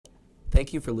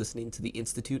Thank you for listening to the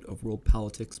Institute of World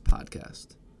Politics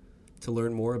podcast. To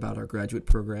learn more about our graduate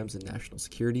programs in national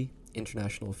security,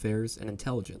 international affairs, and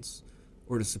intelligence,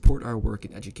 or to support our work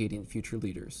in educating future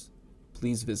leaders,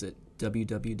 please visit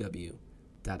www.iwp.edu.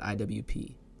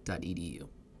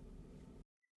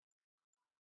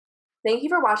 Thank you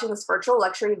for watching this virtual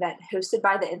lecture event hosted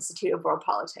by the Institute of World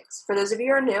Politics. For those of you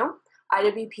who are new,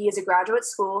 IWP is a graduate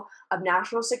school of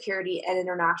national security and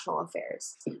international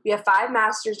affairs. We have 5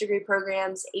 master's degree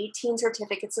programs, 18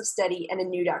 certificates of study, and a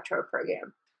new doctoral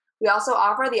program. We also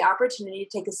offer the opportunity to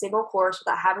take a single course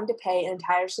without having to pay an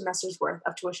entire semester's worth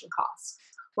of tuition costs.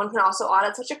 One can also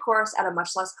audit such a course at a much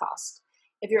less cost.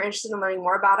 If you're interested in learning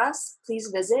more about us, please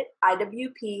visit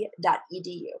iwp.edu.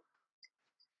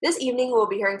 This evening, we'll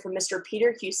be hearing from Mr.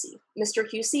 Peter Huessy. Mr.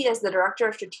 Huessy is the Director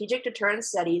of Strategic Deterrence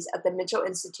Studies at the Mitchell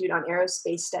Institute on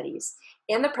Aerospace Studies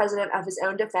and the president of his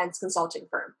own defense consulting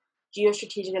firm,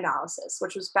 Geostrategic Analysis,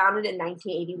 which was founded in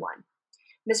 1981.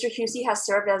 Mr. Huessy has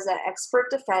served as an expert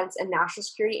defense and national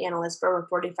security analyst for over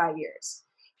 45 years.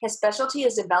 His specialty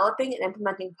is developing and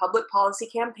implementing public policy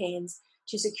campaigns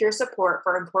to secure support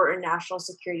for important national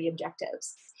security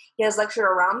objectives. He has lectured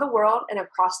around the world and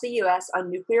across the U.S.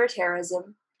 on nuclear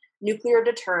terrorism, nuclear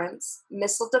deterrence,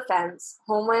 missile defense,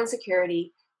 homeland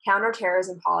security,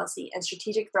 counterterrorism policy, and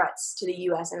strategic threats to the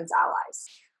U.S. and its allies.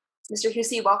 Mr.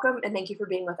 Huessy, welcome, and thank you for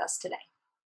being with us today.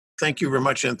 Thank you very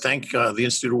much, and thank the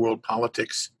Institute of World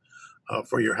Politics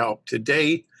for your help.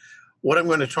 Today, what I'm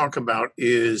going to talk about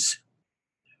is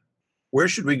where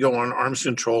should we go on arms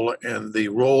control and the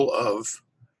role of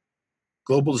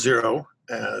Global Zero,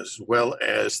 as well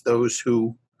as those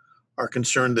who are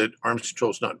concerned that arms control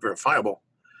is not verifiable,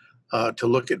 to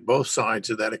look at both sides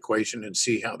of that equation and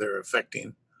see how they're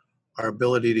affecting our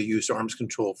ability to use arms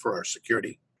control for our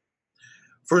security.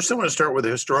 First, I want to start with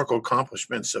the historical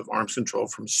accomplishments of arms control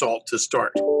from SALT to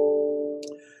START.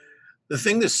 The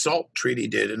thing the SALT Treaty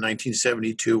did in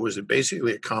 1972 was it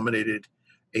basically accommodated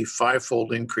a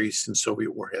 5-fold increase in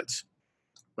Soviet warheads.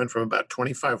 Went from about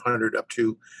 2,500 up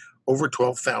to over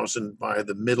 12,000 by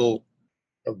the middle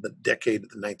of the decade of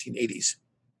the 1980s.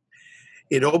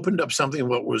 It opened up something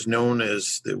what was known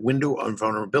as the window of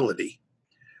vulnerability,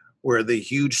 where the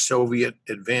huge Soviet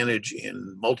advantage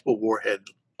in multiple warhead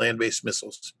land-based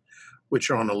missiles, which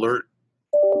are on alert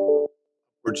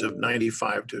upwards of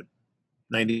 95 to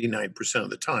 99% of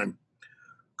the time,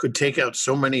 could take out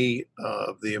so many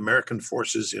of the American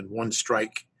forces in one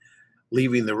strike,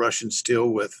 leaving the Russians still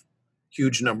with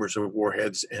huge numbers of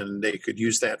warheads, and they could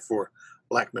use that for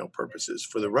blackmail purposes.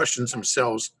 For the Russians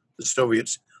themselves, the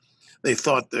Soviets, they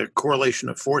thought the correlation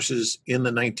of forces in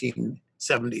the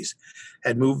 1970s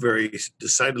had moved very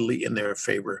decidedly in their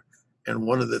favor. And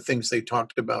one of the things they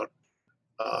talked about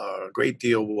a great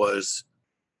deal was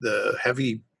the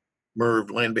heavy MIRV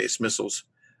land-based missiles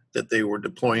that they were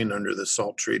deploying under the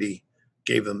SALT Treaty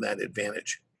gave them that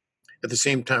advantage. At the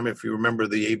same time, if you remember,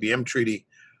 the ABM Treaty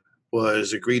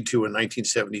was agreed to in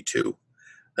 1972.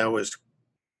 That was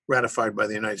ratified by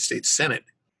the United States Senate,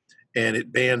 and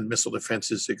it banned missile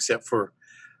defenses except for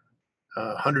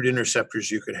 100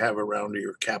 interceptors you could have around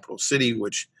your capital city,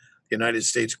 which the United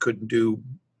States couldn't do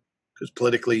because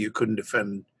politically you couldn't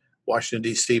defend Washington,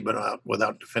 D.C., but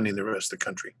without defending the rest of the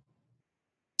country.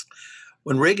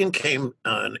 When Reagan came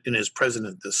in as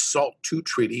president, the SALT II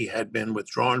Treaty had been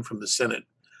withdrawn from the Senate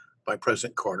by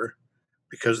President Carter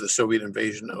because of the Soviet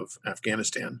invasion of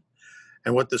Afghanistan.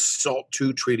 And what the SALT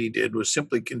II Treaty did was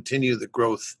simply continue the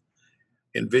growth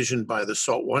envisioned by the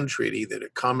SALT I Treaty that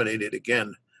accommodated,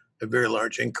 again, a very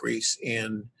large increase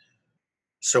in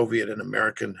Soviet and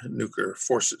American nuclear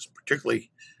forces, particularly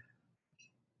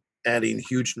adding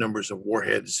huge numbers of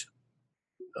warheads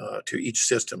to each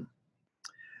system.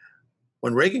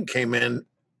 When Reagan came in,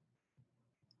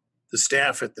 the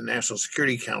staff at the National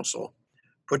Security Council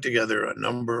put together a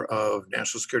number of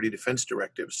national security defense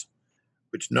directives,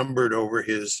 which numbered over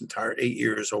his entire 8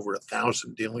 years over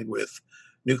 1,000, dealing with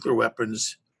nuclear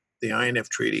weapons, the INF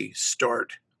Treaty,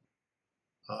 START,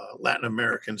 Latin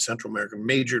American, Central American,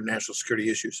 major national security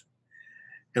issues.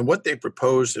 And what they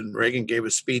proposed, and Reagan gave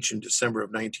a speech in December of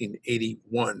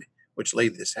 1981, which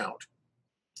laid this out,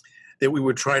 that we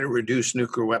would try to reduce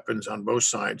nuclear weapons on both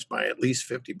sides by at least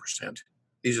 50%.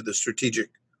 These are the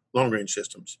strategic long-range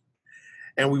systems.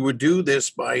 And we would do this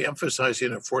by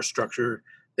emphasizing a force structure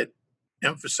that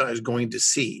emphasized going to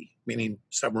sea, meaning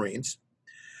submarines,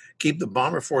 keep the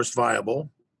bomber force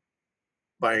viable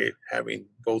by having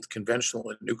both conventional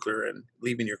and nuclear and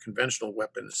leaving your conventional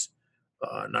weapons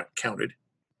not counted,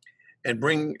 and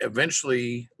bring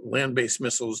eventually land-based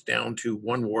missiles down to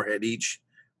one warhead each,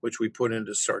 which we put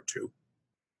into START 2.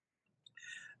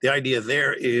 The idea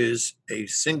there is a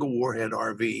single warhead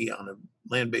RV on a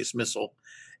land-based missile,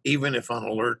 even if on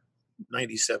alert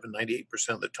 97, 98%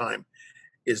 of the time,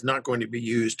 is not going to be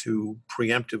used to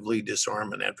preemptively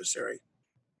disarm an adversary.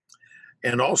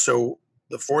 And also,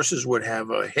 the forces would have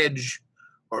a hedge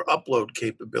or upload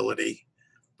capability,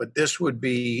 but this would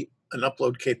be an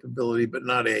upload capability, but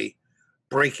not a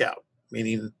breakout,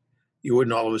 meaning you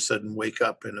wouldn't all of a sudden wake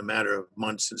up in a matter of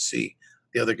months and see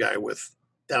the other guy with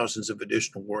thousands of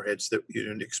additional warheads that you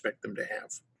didn't expect them to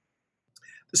have.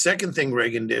 The second thing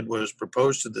Reagan did was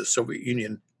propose to the Soviet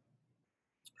Union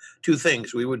two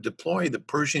things. We would deploy the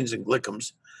Pershings and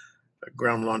Glickums,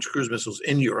 ground-launched cruise missiles,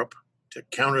 in Europe to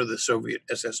counter the Soviet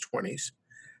SS-20s.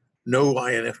 No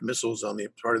INF missiles on the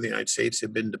part of the United States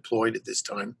had been deployed at this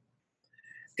time.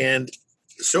 And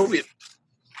the Soviet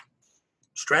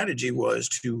strategy was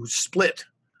to split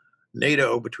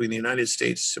NATO between the United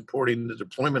States supporting the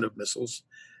deployment of missiles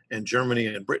and Germany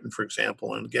and Britain, for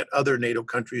example, and get other NATO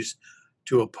countries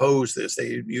to oppose this.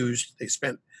 They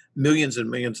spent millions and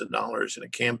millions of dollars in a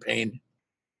campaign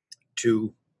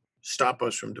to stop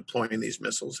us from deploying these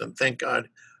missiles. And thank God,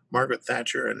 Margaret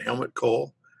Thatcher and Helmut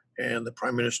Kohl and the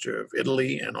Prime Minister of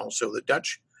Italy and also the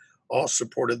Dutch all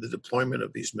supported the deployment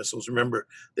of these missiles. Remember,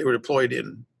 they were deployed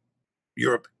in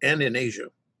Europe and in Asia.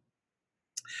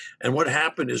 And what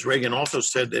happened is Reagan also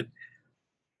said that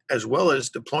as well as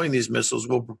deploying these missiles,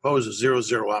 we'll propose a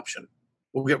 0-0 option.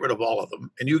 We'll get rid of all of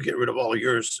them, and you get rid of all of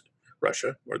yours,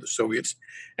 Russia or the Soviets,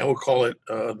 and we'll call it,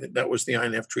 that was the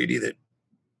INF Treaty that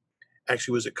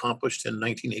actually was accomplished in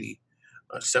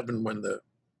 1987 when the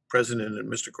President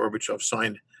and Mr. Gorbachev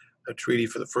signed a treaty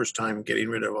for the first time, getting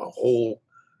rid of a whole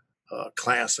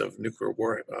class of nuclear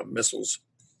missiles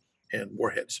and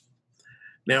warheads.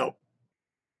 Now,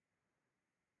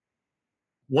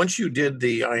 once you did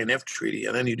the INF Treaty,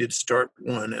 and then you did START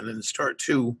 1, and then START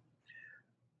 2,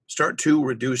 START 2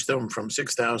 reduced them from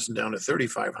 6,000 down to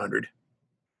 3,500.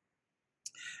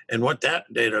 And what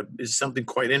that did is something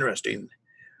quite interesting.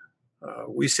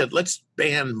 We said, let's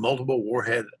ban multiple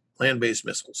warhead land-based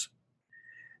missiles.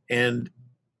 And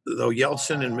though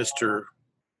Yeltsin and Mr.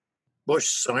 Bush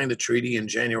signed the treaty in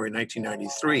January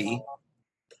 1993,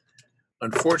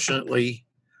 unfortunately,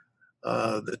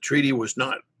 the treaty was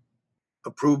not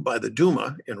approved by the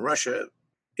Duma in Russia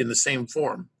in the same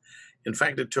form. In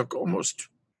fact, it took almost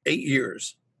 8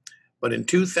 years. But in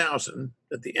 2000,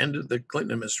 at the end of the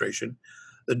Clinton administration,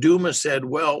 the Duma said,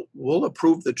 well, we'll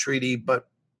approve the treaty, but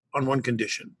on one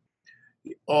condition.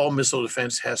 All missile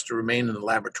defense has to remain in the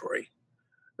laboratory.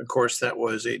 Of course, that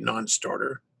was a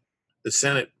non-starter. The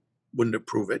Senate wouldn't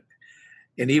approve it.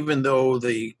 And even though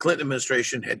the Clinton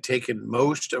administration had taken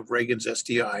most of Reagan's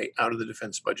SDI out of the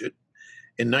defense budget,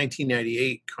 in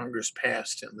 1998, Congress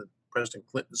passed and President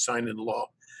Clinton signed into law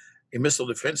a Missile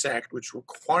Defense Act, which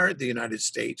required the United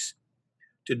States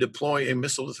to deploy a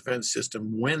missile defense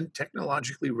system when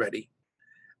technologically ready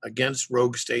against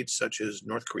rogue states such as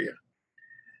North Korea.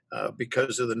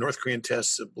 Because of the North Korean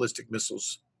tests of ballistic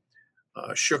missiles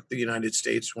shook the United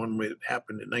States when it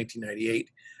happened in 1998.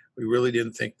 We really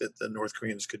didn't think that the North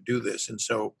Koreans could do this. And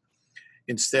so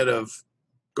instead of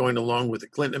going along with the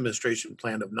Clinton administration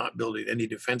plan of not building any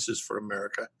defenses for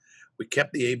America, we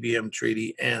kept the ABM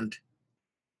treaty, and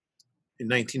in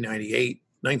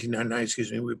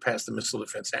 1999, we passed the Missile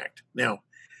Defense Act. Now,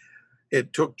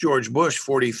 it took George Bush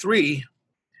 43,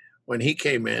 when he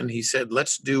came in, he said,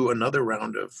 let's do another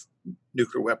round of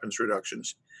nuclear weapons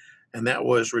reductions. And that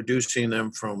was reducing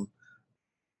them from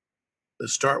the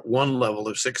START 1 level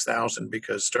of 6,000,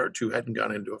 because START 2 hadn't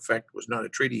gone into effect, was not a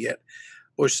treaty yet.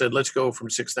 Bush said, let's go from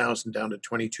 6,000 down to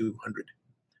 2,200.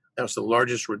 That was the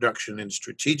largest reduction in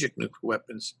strategic nuclear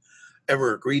weapons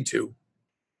ever agreed to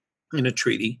in a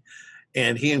treaty.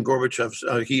 And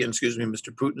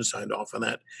Mr. Putin signed off on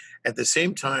that. At the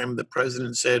same time, the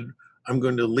president said, I'm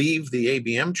going to leave the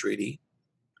ABM treaty,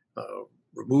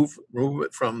 remove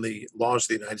it from the laws of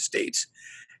the United States,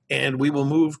 and we will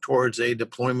move towards a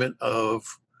deployment of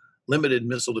limited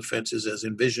missile defenses as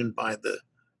envisioned by the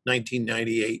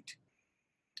 1998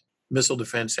 Missile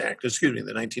Defense Act, the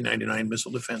 1999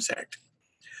 Missile Defense Act.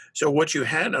 So what you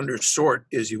had under SORT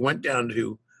is you went down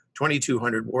to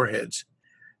 2,200 warheads.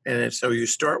 And so you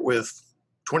start with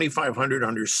 2,500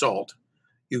 under SALT,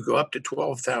 you go up to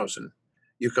 12,000,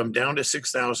 you come down to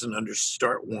 6,000 under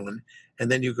START 1, and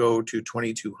then you go to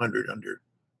 2,200 under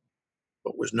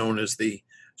what was known as the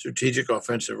Strategic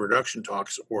Offensive Reduction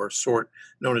Talks, or SORT,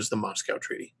 known as the Moscow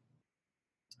Treaty.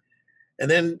 And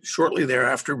then shortly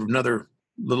thereafter, another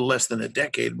little less than a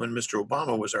decade, when Mr.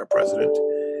 Obama was our president,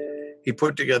 he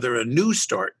put together a new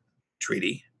START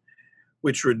treaty,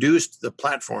 which reduced the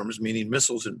platforms, meaning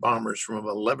missiles and bombers, from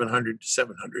 1,100 to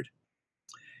 700,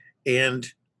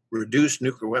 and reduced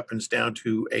nuclear weapons down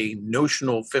to a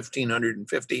notional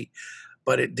 1,550,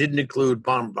 but it didn't include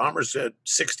bombers.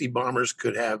 60 bombers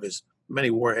could have as many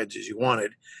warheads as you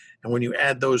wanted. And when you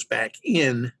add those back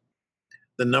in,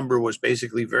 the number was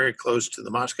basically very close to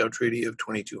the Moscow Treaty of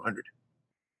 2,200.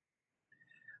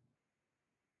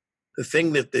 The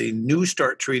thing that the New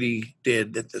START Treaty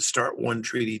did that the START 1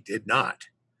 Treaty did not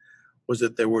was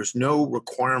that there was no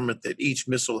requirement that each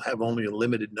missile have only a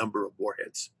limited number of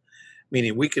warheads.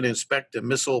 Meaning we can inspect a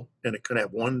missile and it could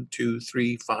have 1, 2,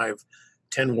 3, 5,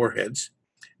 10 warheads.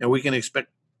 And we can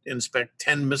inspect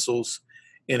 10 missiles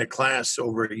in a class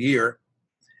over a year.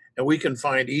 And we can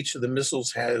find each of the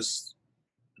missiles has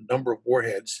a number of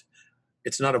warheads.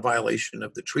 It's not a violation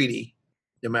of the treaty,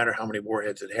 no matter how many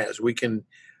warheads it has. We can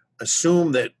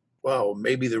assume that, well,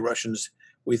 maybe the Russians,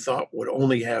 we thought, would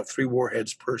only have 3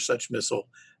 warheads per such missile,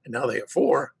 and now they have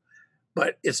 4.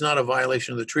 But it's not a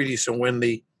violation of the treaty. So when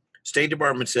the State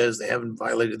Department says they haven't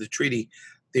violated the treaty,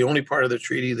 the only part of the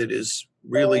treaty that is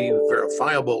really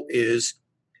verifiable is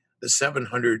the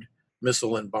 700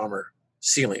 missile and bomber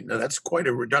ceiling. Now, that's quite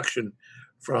a reduction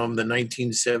from the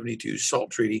 1972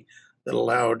 SALT Treaty that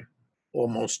allowed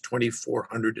almost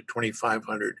 2,400 to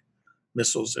 2,500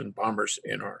 missiles and bombers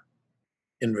in our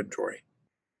inventory.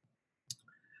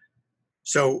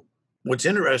 So what's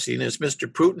interesting is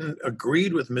Mr. Putin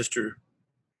agreed with Mr.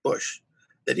 Bush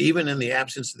that even in the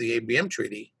absence of the ABM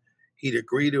Treaty, he'd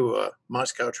agree to a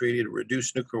Moscow Treaty to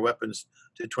reduce nuclear weapons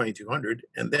to 2,200,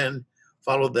 and then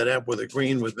followed that up with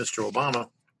agreeing with Mr. Obama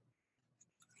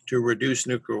to reduce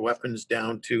nuclear weapons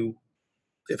down to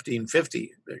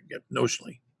 1,550,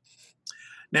 notionally.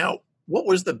 Now, what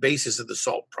was the basis of the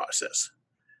SALT process?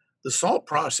 The SALT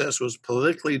process was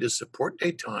politically to support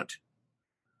détente,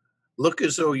 look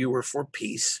as though you were for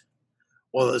peace,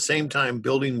 while at the same time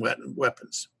building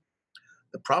weapons.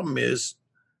 The problem is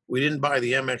we didn't buy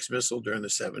the MX missile during the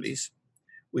 70s.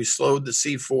 We slowed the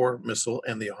C-4 missile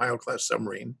and the Ohio-class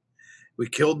submarine. We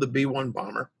killed the B-1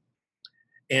 bomber,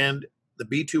 and the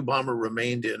B-2 bomber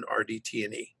remained in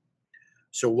RDT&E.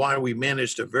 So while we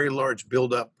managed a very large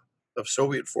buildup of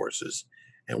Soviet forces,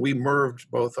 and we merged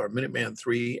both our Minuteman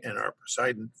III and our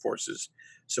Poseidon forces,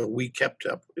 so we kept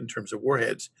up in terms of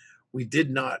warheads, we did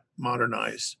not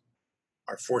modernize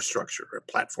our force structure or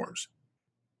platforms.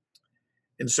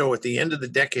 And so at the end of the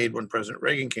decade, when President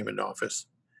Reagan came into office,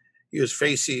 he was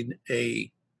facing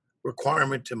a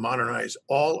requirement to modernize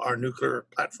all our nuclear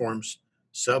platforms,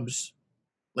 subs,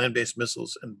 land-based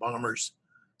missiles, and bombers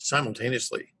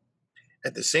simultaneously.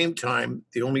 At the same time,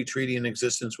 the only treaty in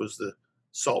existence was the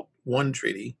SALT I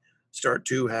Treaty,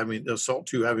 SALT II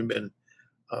having been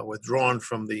withdrawn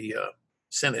from the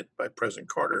Senate by President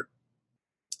Carter.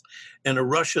 And a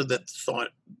Russia that thought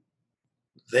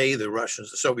the Russians,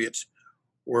 the Soviets,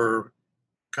 were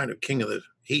kind of king of the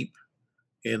heap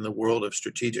in the world of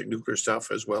strategic nuclear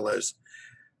stuff, as well as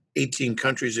 18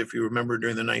 countries, if you remember,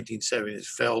 during the 1970s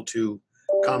fell to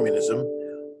communism,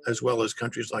 as well as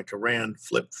countries like Iran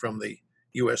flipped from the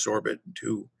U.S. orbit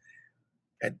to,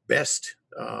 at best,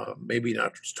 maybe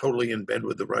not totally in bed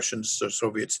with the Russians or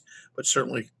Soviets, but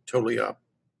certainly totally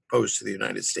opposed to the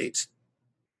United States.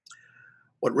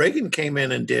 What Reagan came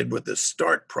in and did with the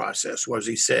START process was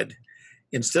he said,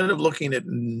 instead of looking at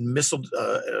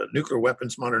nuclear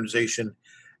weapons modernization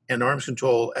and arms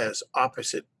control as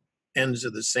opposite ends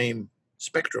of the same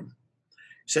spectrum,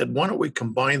 he said, why don't we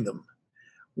combine them?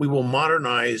 We will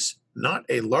modernize not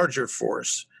a larger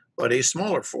force, but a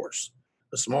smaller force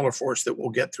that will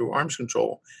get through arms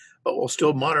control, but we'll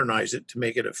still modernize it to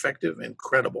make it effective and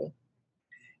credible.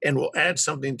 And we'll add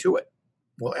something to it.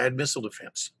 We'll add missile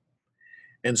defense.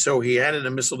 And so he added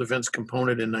a missile defense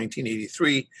component in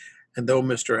 1983. And though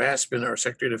Mr. Aspen, our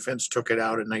Secretary of Defense, took it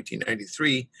out in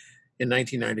 1993, in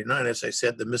 1999, as I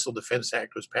said, the Missile Defense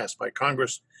Act was passed by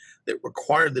Congress that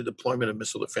required the deployment of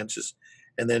missile defenses.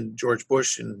 And then George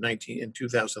Bush in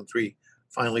 2003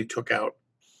 finally took out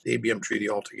the ABM Treaty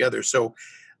altogether. So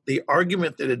the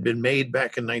argument that had been made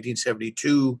back in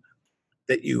 1972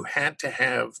 that you had to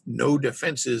have no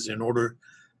defenses in order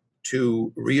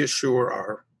to reassure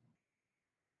our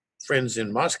friends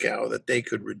in Moscow that they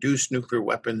could reduce nuclear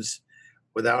weapons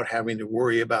without having to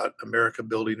worry about America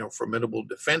building a formidable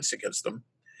defense against them,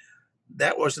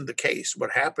 that wasn't the case.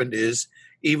 What happened is,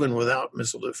 even without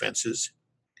missile defenses,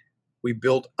 we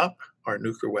built up our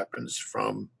nuclear weapons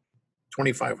from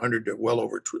 2,500 to well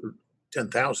over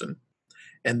 10,000.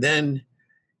 And then,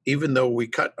 even though we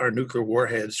cut our nuclear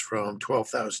warheads from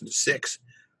 12,000 to 6,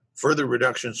 further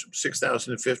reductions from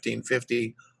 6,000 to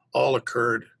 1,550 all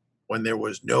occurred when there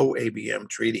was no ABM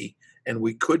treaty and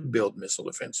we could build missile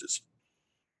defenses.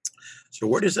 So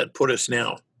where does that put us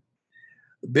now?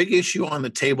 The big issue on the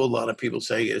table, a lot of people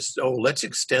say, is, let's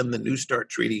extend the New START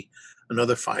treaty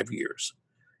another 5 years.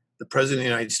 The President of the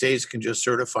United States can just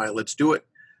certify, let's do it.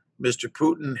 Mr.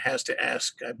 Putin has to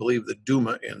ask, I believe, the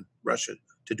Duma in Russia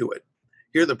to do it.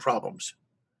 Here are the problems.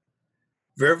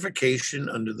 Verification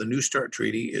under the New START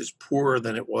treaty is poorer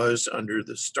than it was under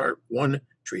the START 1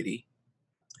 treaty.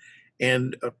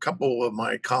 And a couple of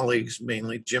my colleagues,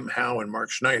 mainly Jim Howe and Mark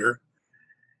Schneider,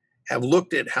 have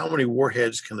looked at how many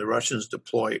warheads can the Russians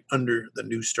deploy under the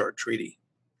New START treaty.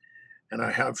 And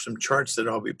I have some charts that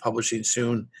I'll be publishing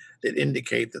soon that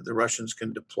indicate that the Russians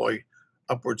can deploy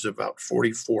upwards of about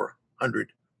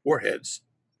 4,400 warheads,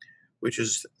 which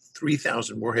is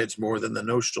 3,000 warheads more than the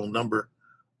notional number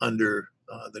under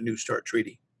the New START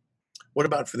treaty. What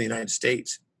about for the United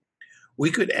States? We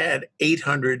could add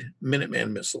 800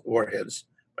 Minuteman missile warheads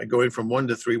by going from 1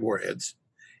 to 3 warheads.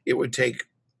 It would take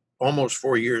almost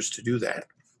 4 years to do that.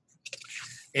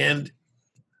 And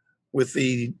with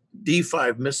the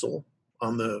D5 missile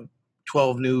on the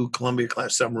 12 new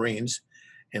Columbia-class submarines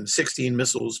and 16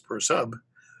 missiles per sub,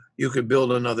 you could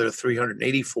build another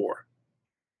 384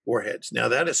 warheads. Now,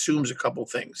 that assumes a couple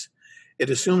things. It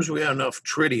assumes we have enough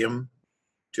tritium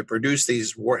to produce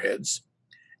these warheads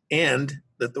and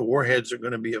that the warheads are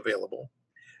going to be available.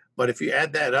 But if you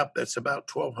add that up, that's about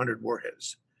 1,200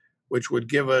 warheads, which would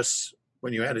give us,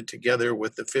 when you add it together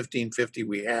with the 1,550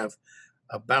 we have,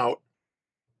 about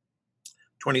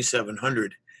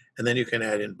 2,700. And then you can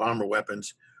add in bomber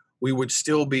weapons. We would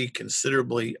still be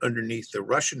considerably underneath the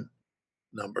Russian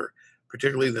number,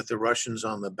 particularly that the Russians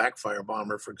on the backfire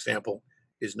bomber, for example,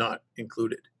 is not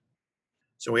included.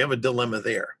 So we have a dilemma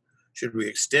there. Should we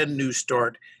extend New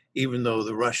START, even though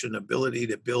the Russian ability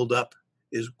to build up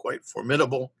is quite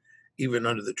formidable, even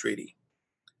under the treaty?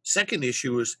 Second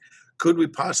issue is, could we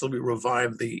possibly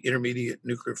revive the Intermediate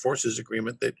Nuclear Forces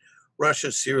Agreement that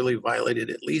Russia serially violated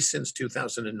at least since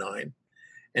 2009?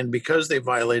 And because they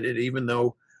violated, even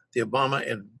though the Obama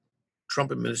and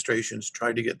Trump administrations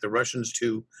tried to get the Russians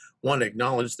to, one,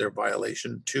 acknowledge their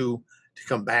violation, two, to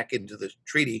come back into the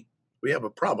treaty, we have a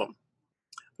problem.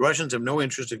 The Russians have no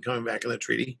interest in coming back in the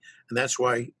treaty, and that's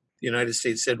why the United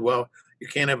States said, well, you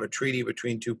can't have a treaty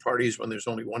between two parties when there's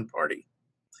only one party.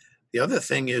 The other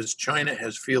thing is China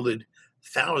has fielded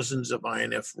thousands of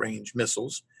INF range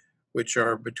missiles, which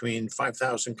are between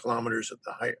 5,000 kilometers at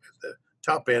the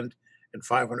top end and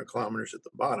 500 kilometers at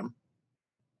the bottom.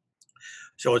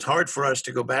 So it's hard for us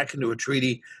to go back into a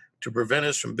treaty to prevent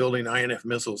us from building INF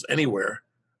missiles anywhere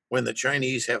when the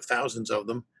Chinese have thousands of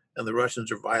them and the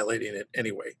Russians are violating it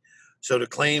anyway. So to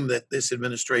claim that this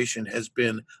administration has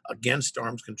been against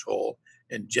arms control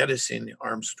and jettisoning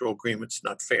arms control agreements,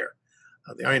 not fair.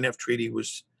 The INF treaty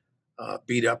was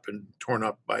beat up and torn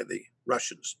up by the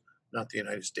Russians, not the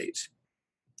United States.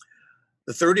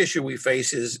 The third issue we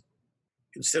face is,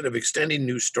 instead of extending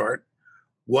New START,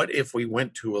 what if we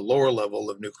went to a lower level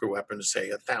of nuclear weapons, say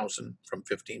 1,000 from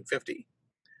 1,550?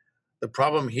 The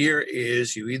problem here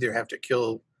is you either have to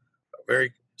kill a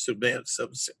very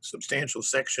substantial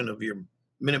section of your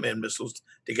Minuteman missiles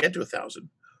to get to 1,000,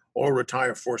 or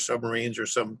retire 4 submarines or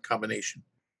some combination.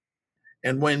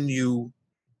 And when you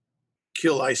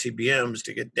kill ICBMs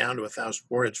to get down to 1,000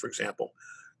 warheads, for example,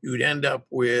 you'd end up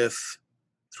with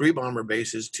 3 bomber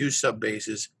bases, 2 sub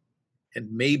bases,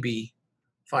 and maybe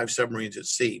 5 submarines at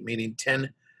sea, meaning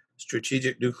 10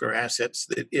 strategic nuclear assets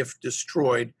that, if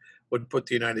destroyed, would put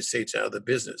the United States out of the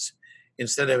business.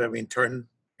 Instead of having 10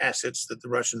 assets that the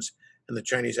Russians and the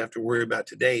Chinese have to worry about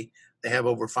today, they have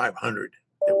over 500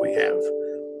 that we have.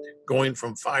 Going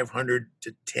from 500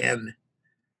 to 10,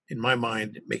 in my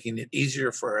mind, making it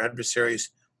easier for our adversaries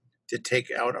to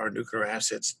take out our nuclear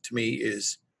assets, to me,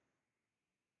 is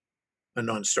a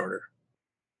non-starter.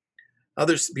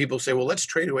 Other people say, well, let's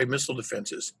trade away missile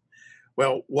defenses.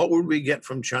 Well, what would we get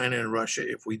from China and Russia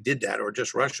if we did that, or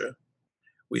just Russia?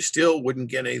 We still wouldn't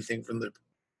get anything from the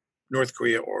North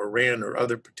Korea or Iran or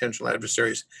other potential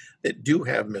adversaries that do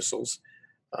have missiles.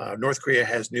 North Korea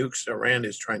has nukes. Iran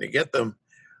is trying to get them.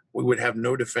 We would have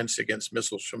no defense against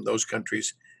missiles from those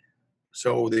countries.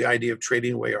 So the idea of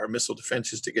trading away our missile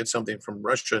defenses to get something from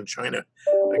Russia and China,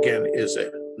 again, is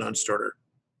a non-starter.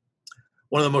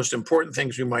 One of the most important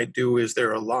things we might do is there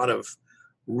are a lot of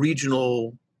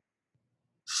regional,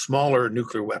 smaller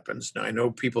nuclear weapons. Now, I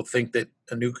know people think that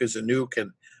a nuke is a nuke,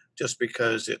 and just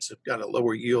because it's got a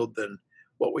lower yield than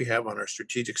what we have on our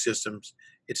strategic systems,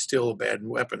 it's still a bad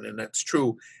weapon, and that's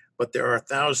true. But there are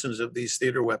thousands of these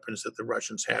theater weapons that the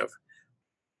Russians have.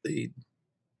 The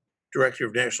Director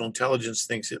of National Intelligence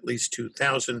thinks at least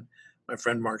 2,000. My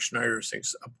friend Mark Schneider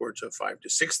thinks upwards of 5,000 to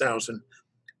 6,000.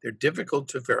 They're difficult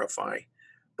to verify,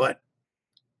 but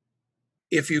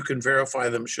if you can verify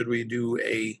them, should we do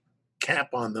a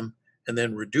cap on them and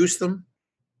then reduce them?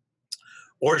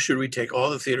 Or should we take all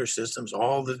the theater systems,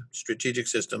 all the strategic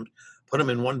systems, put them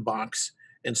in one box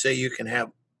and say you can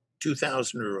have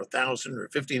 2,000 or 1,000 or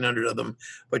 1,500 of them,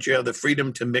 but you have the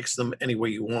freedom to mix them any way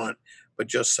you want, but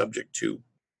just subject to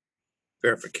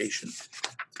verification.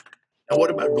 Now,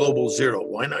 what about global zero?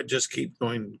 Why not just keep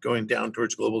going down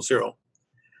towards global zero?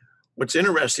 What's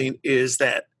interesting is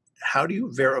that how do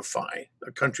you verify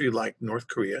a country like North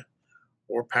Korea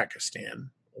or Pakistan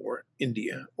or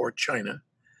India or China?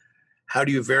 How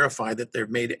do you verify that they've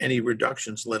made any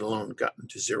reductions, let alone gotten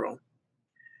to zero?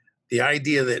 The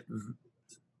idea that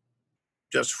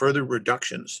just further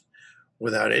reductions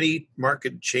without any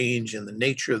market change in the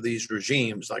nature of these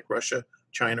regimes like Russia,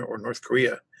 China, or North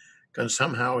Korea can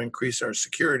somehow increase our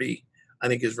security, I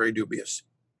think is very dubious.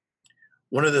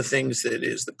 One of the things that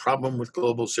is the problem with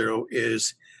global zero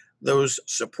is those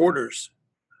supporters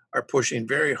are pushing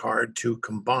very hard to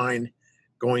combine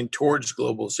going towards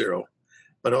global zero,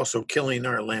 but also killing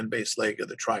our land-based leg of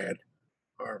the triad,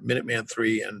 our Minuteman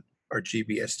III and our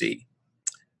GBSD.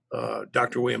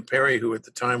 Dr. William Perry, who at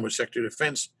the time was Secretary of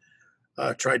Defense,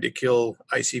 tried to kill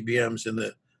ICBMs in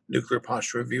the Nuclear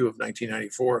Posture Review of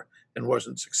 1994 and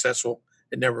wasn't successful.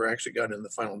 It never actually got in the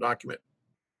final document.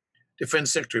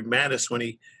 Defense Secretary Mattis, when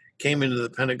he came into the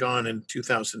Pentagon in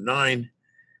 2009,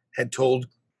 had told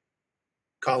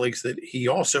colleagues that he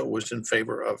also was in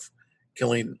favor of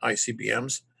killing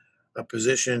ICBMs, a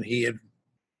position he had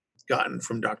gotten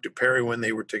from Dr. Perry when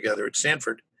they were together at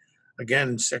Stanford.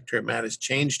 Again, Secretary Mattis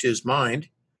changed his mind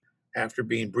after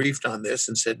being briefed on this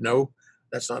and said, no,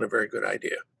 that's not a very good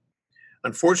idea.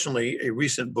 Unfortunately, a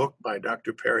recent book by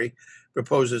Dr. Perry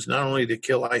proposes not only to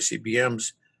kill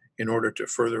ICBMs in order to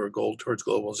further a goal towards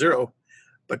global zero,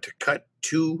 but to cut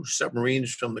 2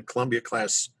 submarines from the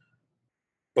Columbia-class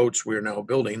boats we're now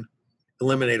building,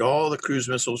 eliminate all the cruise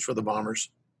missiles for the bombers,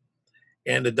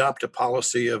 and adopt a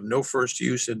policy of no first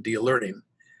use and de-alerting.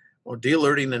 Well,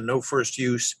 de-alerting and no first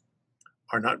use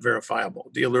are not verifiable.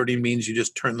 De-alerting means you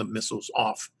just turn the missiles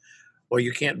off. Well,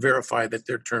 you can't verify that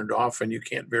they're turned off, and you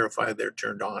can't verify they're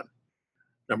turned on.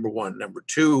 Number one. Number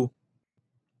two,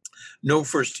 no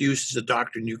first use is a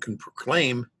doctrine you can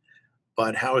proclaim,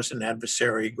 but how is an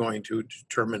adversary going to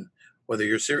determine whether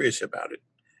you're serious about it?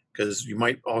 Because you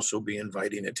might also be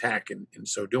inviting attack in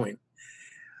so doing.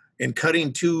 In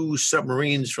cutting 2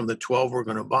 submarines from the 12 we're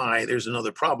going to buy, there's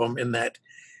another problem in that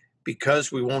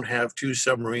because we won't have 2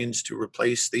 submarines to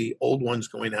replace the old ones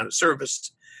going out of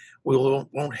service, we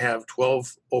won't have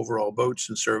 12 overall boats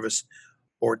in service,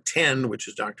 or 10, which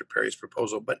is Dr. Perry's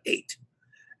proposal, but 8.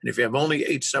 And if you have only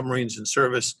 8 submarines in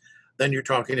service, then you're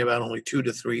talking about only 2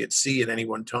 to 3 at sea at any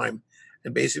one time.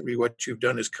 And basically what you've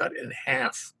done is cut in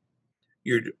half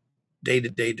your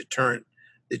day-to-day deterrent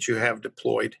that you have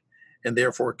deployed. And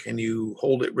therefore, can you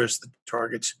hold at risk the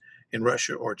targets in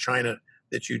Russia or China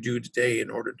that you do today in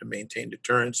order to maintain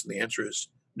deterrence? And the answer is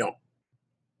no.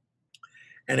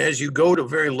 And as you go to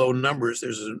very low numbers,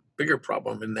 there's a bigger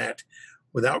problem in that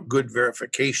without good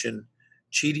verification,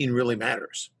 cheating really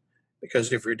matters.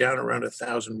 Because if you're down around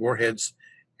 1,000 warheads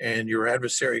and your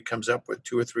adversary comes up with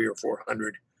 200 or 300 or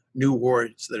 400 new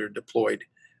warheads that are deployed,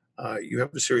 you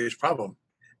have a serious problem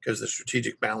because the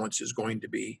strategic balance is going to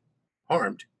be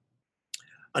harmed.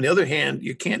 On the other hand,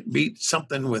 you can't beat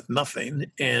something with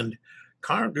nothing, and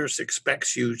Congress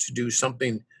expects you to do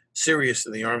something serious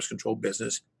in the arms control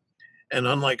business. And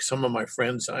unlike some of my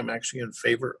friends, I'm actually in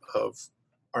favor of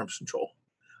arms control.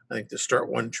 I think the START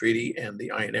 1 treaty and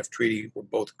the INF treaty were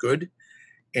both good.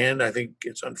 And I think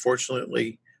it's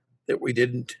unfortunately that we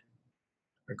didn't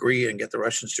agree and get the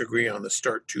Russians to agree on the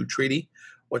START 2 treaty.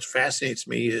 What fascinates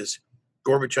me is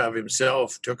Gorbachev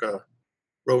himself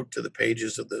wrote to the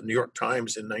pages of the New York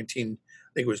Times in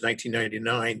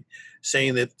 1999,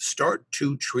 saying that START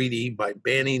 2 treaty, by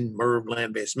banning MIRV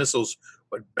land-based missiles,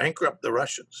 would bankrupt the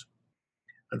Russians.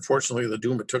 Unfortunately, the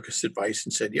Duma took his advice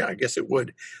and said, yeah, I guess it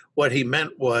would. What he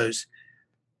meant was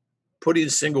putting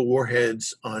single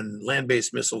warheads on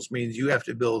land-based missiles means you have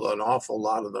to build an awful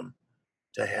lot of them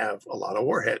to have a lot of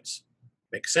warheads.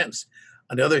 Makes sense.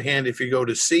 On the other hand, if you go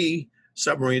to sea,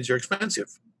 submarines are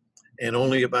expensive. And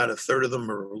only about a third of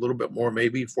them, or a little bit more,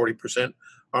 maybe 40%,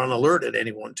 are on alert at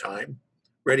any one time,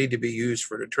 ready to be used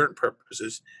for deterrent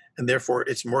purposes. And therefore,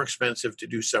 it's more expensive to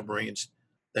do submarines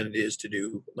than it is to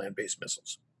do land-based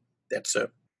missiles. That's a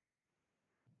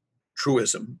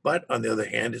truism. But on the other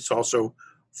hand, it's also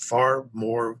far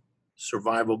more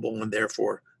survivable and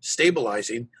therefore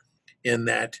stabilizing in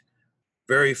that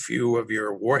very few of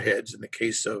your warheads, in the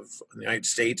case of the United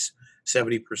States,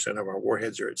 70% of our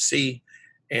warheads are at sea.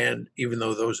 And even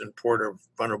though those in port are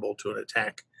vulnerable to an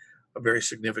attack, a very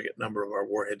significant number of our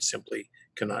warheads simply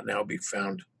cannot now be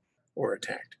found or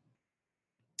attacked.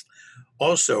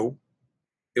 Also,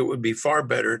 it would be far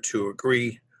better to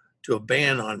agree to a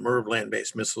ban on MIRV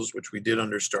land-based missiles, which we did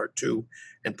under START 2,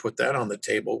 and put that on the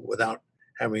table without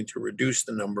having to reduce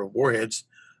the number of warheads.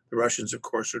 The Russians, of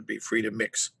course, would be free to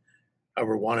mix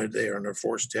however wanted they are, and are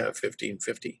forced to have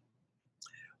 1550.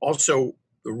 Also,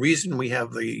 the reason we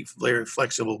have the very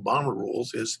flexible bomber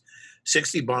rules is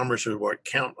 60 bombers are what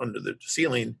count under the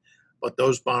ceiling, but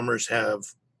those bombers have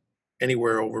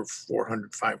anywhere over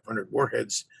 400, 500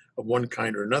 warheads of one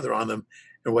kind or another on them.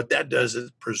 And what that does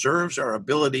is preserves our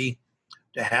ability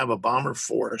to have a bomber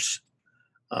force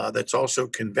that's also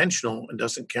conventional and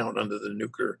doesn't count under the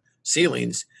nuclear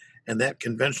ceilings. And that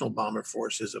conventional bomber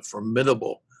force is a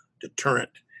formidable deterrent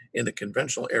in the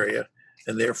conventional area,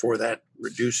 and therefore that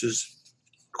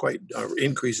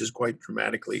increases quite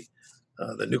dramatically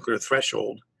the nuclear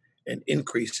threshold, and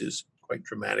increases quite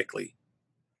dramatically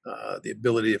the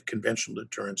ability of conventional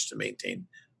deterrence to maintain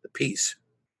the peace.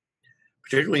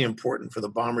 Particularly important for the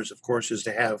bombers, of course, is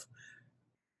to have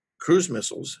cruise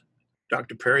missiles.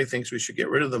 Dr. Perry thinks we should get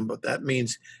rid of them, but that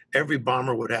means every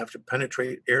bomber would have to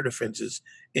penetrate air defenses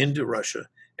into Russia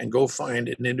and go find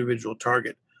an individual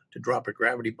target to drop a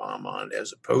gravity bomb on,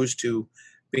 as opposed to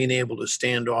being able to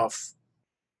stand off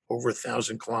over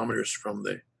 1,000 kilometers from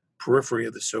the periphery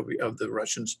of the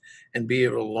Russians and be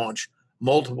able to launch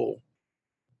multiple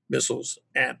missiles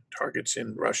at targets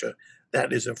in Russia.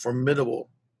 That is a formidable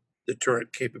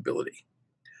deterrent capability.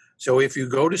 So if you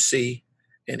go to sea,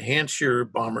 enhance your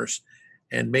bombers,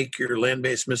 and make your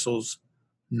land-based missiles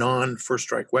non-first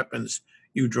strike weapons,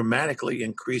 you dramatically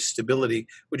increase stability,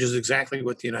 which is exactly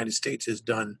what the United States has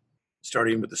done,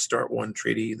 starting with the START 1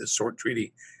 treaty, the SORT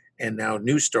treaty, and now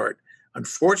New START.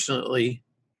 Unfortunately,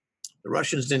 the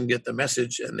Russians didn't get the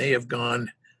message, and they have gone,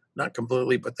 not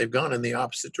completely, but they've gone in the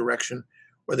opposite direction,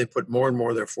 where they put more and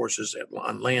more of their forces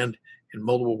on land in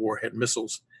multiple warhead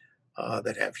missiles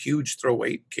that have huge throw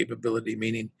weight capability,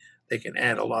 meaning they can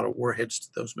add a lot of warheads to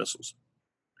those missiles.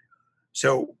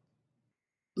 So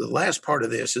the last part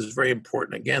of this is very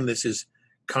important. Again, this is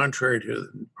contrary to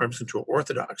arms control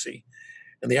orthodoxy.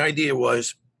 And the idea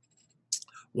was,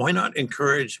 why not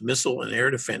encourage missile and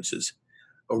air defenses?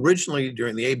 Originally,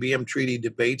 during the ABM treaty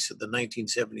debates of the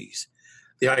 1970s,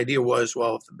 the idea was,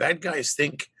 well, if the bad guys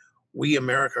think we,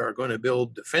 America, are going to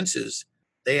build defenses,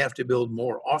 they have to build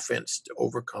more offense to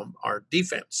overcome our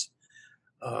defense.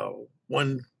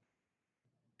 One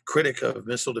critic of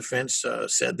missile defense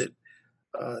said that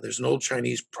there's an old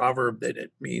Chinese proverb that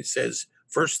says,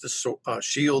 first the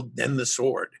shield, then the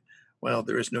sword. Well,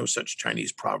 there is no such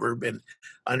Chinese proverb, and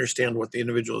I understand what the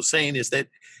individual is saying is that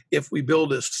if we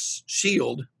build a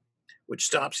shield which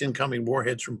stops incoming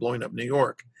warheads from blowing up New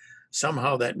York,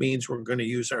 somehow that means we're going to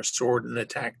use our sword and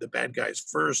attack the bad guys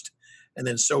first, and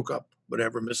then soak up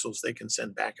whatever missiles they can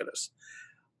send back at us.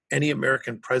 Any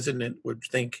American president would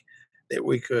think that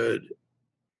we could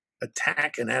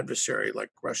attack an adversary like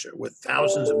Russia with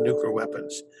thousands of nuclear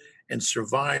weapons and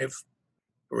survive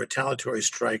a retaliatory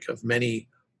strike of many,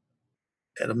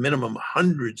 at a minimum,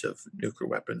 hundreds of nuclear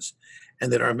weapons,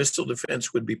 and that our missile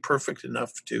defense would be perfect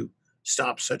enough to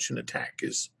stop such an attack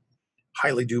is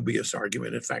highly dubious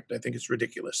argument. In fact, I think it's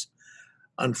ridiculous.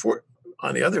 On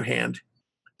the other hand,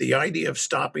 the idea of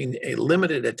stopping a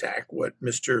limited attack, what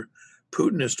Mr.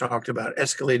 Putin has talked about,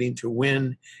 escalating to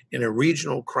win in a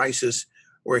regional crisis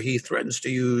where he threatens to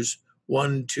use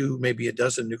 1, 2, maybe a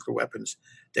dozen nuclear weapons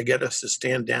to get us to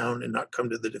stand down and not come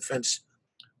to the defense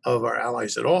of our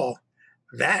allies at all,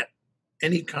 that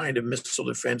any kind of missile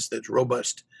defense that's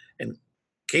robust and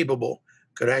capable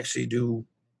could actually do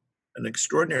an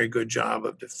extraordinary good job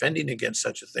of defending against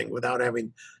such a thing without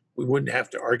having, we wouldn't have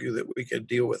to argue that we could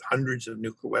deal with hundreds of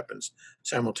nuclear weapons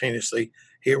simultaneously.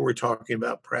 Here we're talking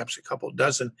about perhaps a couple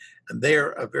dozen, and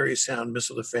they're a very sound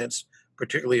missile defense,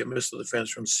 particularly a missile defense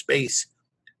from space,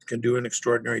 can do an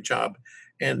extraordinary job.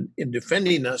 And in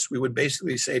defending us, we would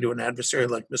basically say to an adversary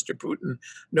like Mr. Putin,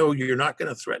 no, you're not going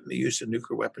to threaten the use of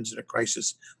nuclear weapons in a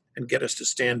crisis and get us to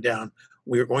stand down.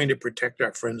 We're going to protect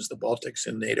our friends, the Baltics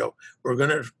and NATO. We're going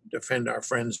to defend our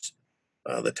friends,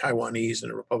 the Taiwanese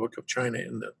and the Republic of China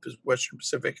in the Western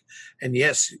Pacific. And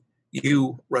yes,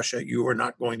 you, Russia, you are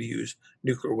not going to use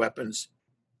nuclear weapons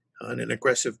in an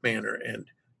aggressive manner and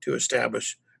to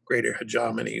establish greater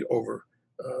hegemony over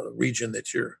the region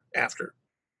that you're after.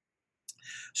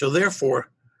 So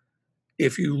therefore,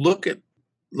 if you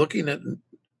looking at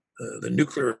the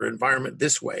nuclear environment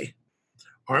this way,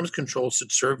 arms control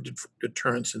should serve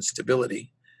deterrence and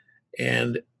stability,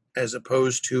 and as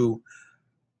opposed to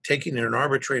taking an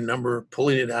arbitrary number,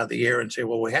 pulling it out of the air and say,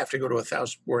 well, we have to go to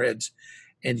 1,000 warheads,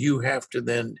 and you have to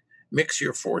then mix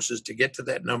your forces to get to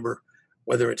that number,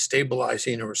 whether it's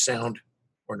stabilizing or sound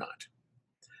or not.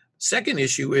 Second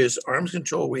issue is arms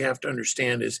control. We have to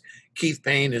understand, as Keith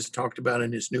Payne has talked about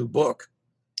in his new book,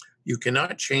 you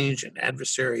cannot change an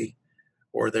adversary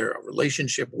or their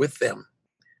relationship with them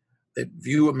that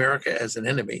view America as an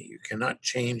enemy. You cannot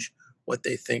change what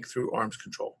they think through arms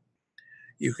control.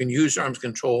 You can use arms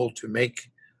control to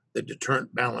make the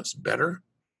deterrent balance better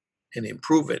and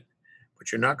improve it,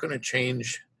 but you're not going to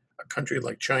change a country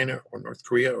like China or North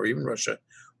Korea or even Russia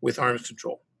with arms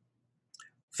control.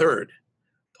 Third,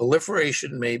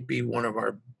 proliferation may be one of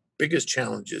our biggest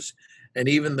challenges. And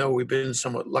even though we've been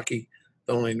somewhat lucky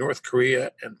that only North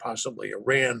Korea and possibly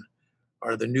Iran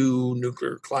are the new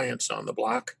nuclear clients on the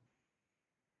block,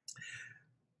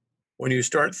 when you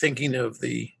start thinking of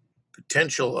the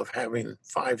potential of having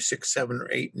 5, 6, 7, or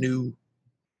 8 new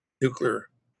nuclear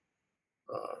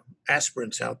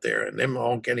aspirants out there and them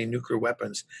all getting nuclear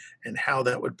weapons and how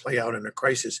that would play out in a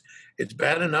crisis, it's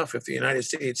bad enough if the United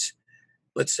States,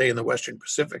 let's say in the Western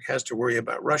Pacific, has to worry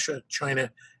about Russia,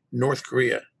 China, North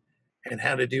Korea, and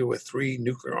how to deal with 3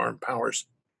 nuclear armed powers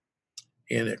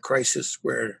in a crisis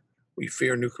where we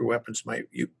fear nuclear weapons might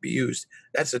be used.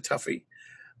 That's a toughie.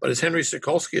 But as Henry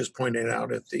Sokolsky has pointed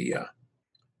out at the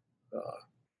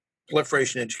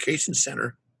Proliferation Education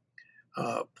Center,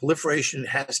 proliferation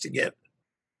has to get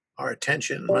our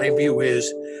attention. My view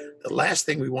is the last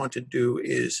thing we want to do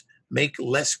is make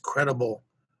less credible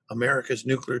America's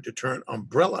nuclear deterrent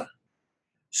umbrella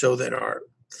so that our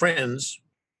friends,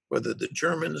 whether the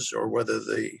Germans or whether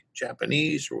the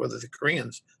Japanese or whether the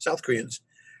Koreans, South Koreans,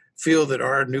 feel that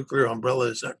our nuclear umbrella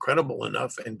is not credible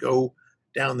enough and go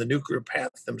down the nuclear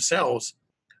path themselves.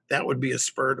 That would be a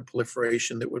spur to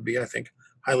proliferation that would be, I think,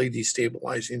 highly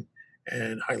destabilizing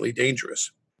and highly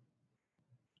dangerous.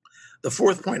 The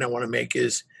fourth point I want to make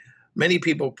is many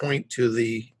people point to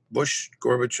the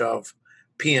Bush-Gorbachev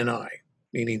PNI,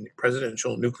 meaning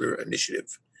Presidential Nuclear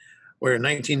Initiative, where in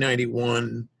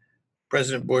 1991,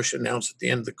 President Bush announced at the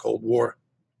end of the Cold War,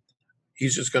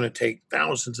 he's just going to take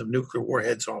thousands of nuclear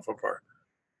warheads off of our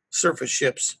surface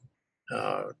ships,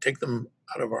 take them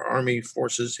out of our army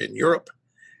forces in Europe.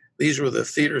 These were the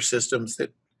theater systems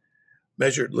that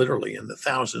measured literally in the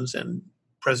thousands, and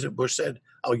President Bush said,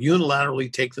 I'll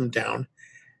unilaterally take them down,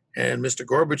 and Mr.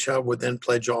 Gorbachev would then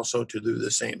pledge also to do the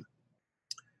same.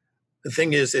 The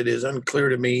thing is, it is unclear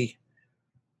to me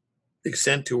the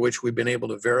extent to which we've been able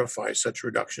to verify such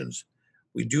reductions.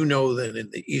 We do know that in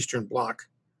the Eastern Bloc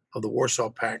of the Warsaw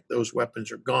Pact, those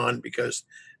weapons are gone because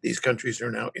these countries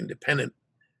are now independent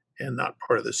and not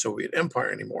part of the Soviet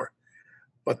Empire anymore.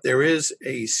 But there is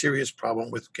a serious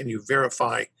problem with, can you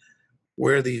verify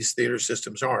where these theater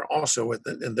systems are? Also,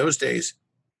 in those days,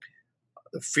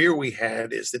 the fear we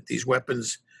had is that these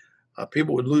weapons,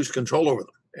 people would lose control over them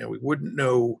and we wouldn't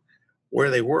know where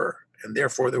they were. And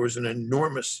therefore, there was an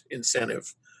enormous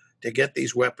incentive to get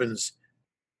these weapons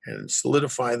and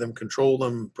solidify them, control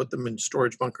them, put them in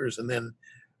storage bunkers, and then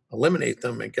eliminate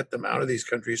them and get them out of these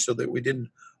countries so that we didn't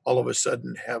all of a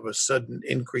sudden have a sudden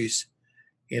increase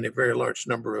in a very large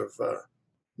number of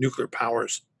nuclear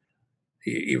powers.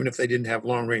 Even if they didn't have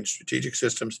long-range strategic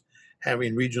systems,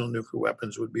 having regional nuclear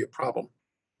weapons would be a problem.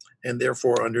 And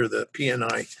therefore, under the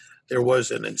PNI, there was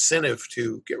an incentive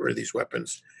to get rid of these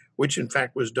weapons, which in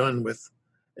fact was done with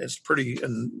as pretty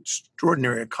an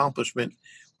extraordinary accomplishment,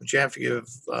 which you have to give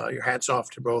your hats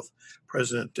off to both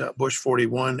President Bush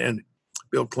 41 and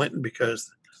Bill Clinton,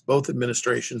 because both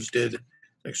administrations did an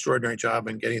extraordinary job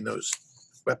in getting those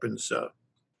weapons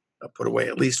put away.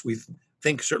 At least we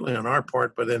think certainly on our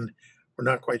part, but then we're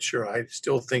not quite sure. I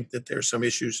still think that there's some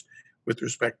issues with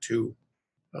respect to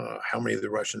how many the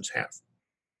Russians have.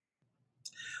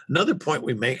 Another point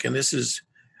we make, and this is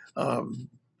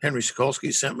Henry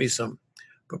Sokolsky sent me some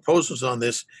proposals on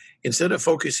this, instead of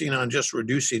focusing on just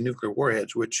reducing nuclear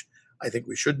warheads, which I think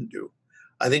we shouldn't do,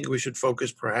 I think we should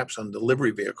focus perhaps on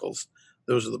delivery vehicles.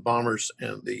 Those are the bombers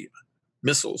and the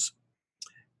missiles.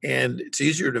 And it's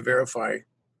easier to verify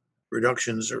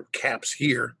reductions or caps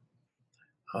here,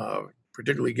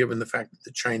 particularly given the fact that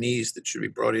the Chinese that should be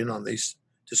brought in on these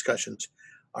discussions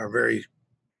are very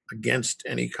against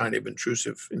any kind of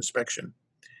intrusive inspection.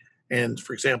 And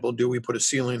for example, do we put a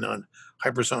ceiling on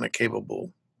hypersonic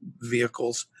capable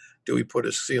vehicles? Do we put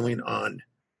a ceiling on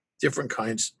different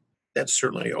kinds? That's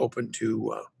certainly open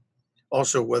to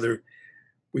also whether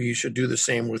we should do the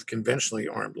same with conventionally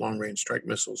armed long-range strike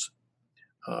missiles.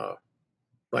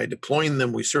 By deploying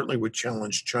them, we certainly would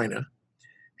challenge China,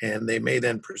 and they may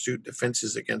then pursue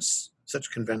defenses against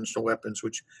such conventional weapons,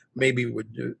 which maybe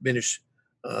would diminish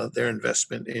their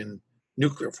investment in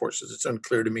nuclear forces. It's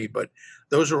unclear to me, but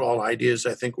those are all ideas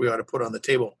I think we ought to put on the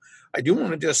table. I do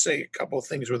want to just say a couple of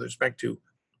things with respect to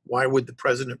why would the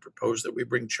president propose that we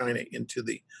bring China into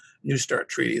the New START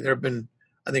treaty. There have been,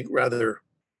 I think, rather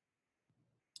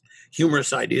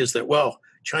humorous ideas that, well,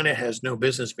 China has no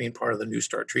business being part of the New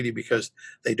START treaty because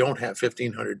they don't have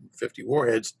 1,550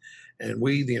 warheads, and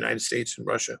we, the United States and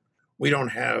Russia, we don't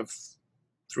have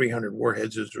 300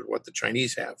 warheads as what the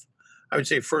Chinese have. I would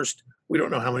say first, we don't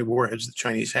know how many warheads the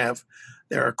Chinese have.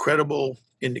 There are credible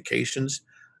indications,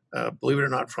 believe it or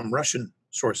not, from Russian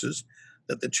sources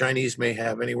that the Chinese may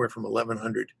have anywhere from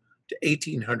 1,100 to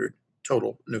 1,800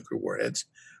 total nuclear warheads.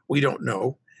 We don't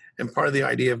know. And part of the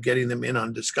idea of getting them in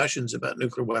on discussions about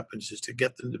nuclear weapons is to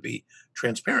get them to be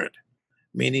transparent,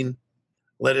 meaning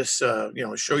let us,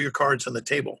 show your cards on the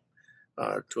table.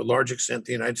 To a large extent,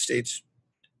 the United States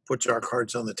puts our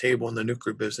cards on the table in the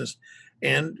nuclear business.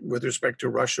 And with respect to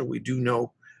Russia, we do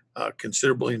know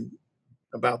considerably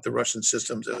about the Russian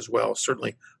systems as well,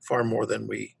 certainly far more than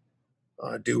we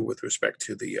do with respect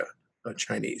to the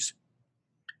Chinese.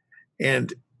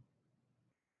 And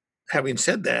having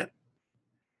said that,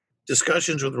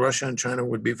 discussions with Russia and China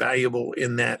would be valuable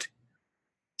in that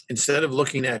instead of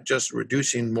looking at just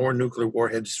reducing more nuclear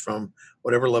warheads from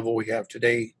whatever level we have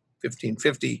today,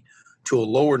 1,550, to a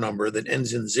lower number that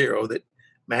ends in zero, that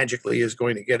magically is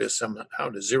going to get us somehow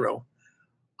to zero,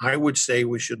 I would say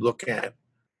we should look at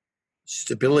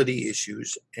stability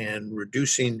issues and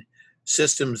reducing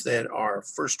systems that are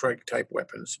first strike type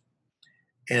weapons.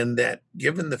 And that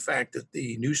given the fact that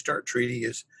the New START treaty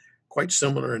is quite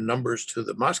similar in numbers to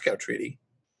the Moscow Treaty,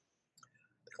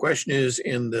 the question is,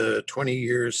 in the 20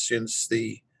 years since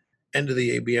the end of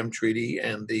the ABM Treaty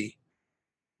and the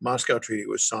Moscow Treaty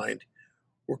was signed,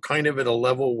 we're kind of at a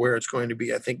level where it's going to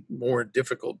be, I think, more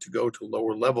difficult to go to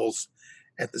lower levels,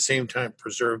 at the same time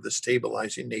preserve the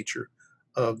stabilizing nature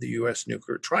of the U.S.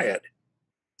 nuclear triad.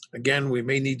 Again, we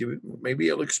may be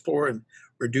able to explore and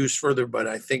reduce further, but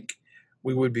I think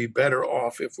we would be better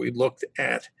off if we looked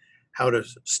at how to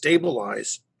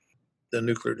stabilize the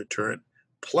nuclear deterrent,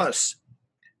 plus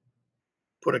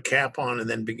put a cap on and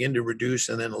then begin to reduce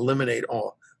and then eliminate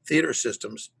all theater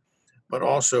systems, but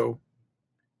also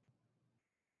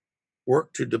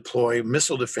work to deploy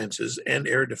missile defenses and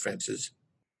air defenses,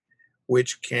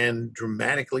 which can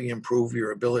dramatically improve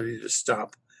your ability to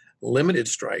stop limited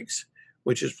strikes,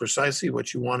 which is precisely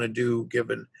what you want to do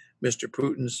given Mr.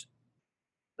 Putin's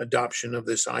adoption of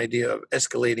this idea of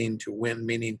escalating to win,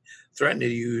 meaning threaten to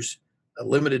use a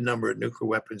limited number of nuclear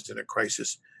weapons in a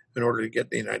crisis in order to get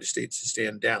the United States to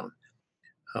stand down.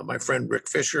 My friend Rick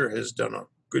Fisher has done a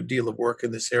good deal of work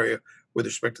in this area with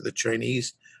respect to the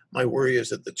Chinese. My worry is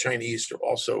that the Chinese are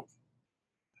also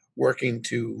working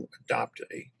to adopt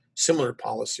a similar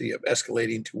policy of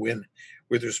escalating to win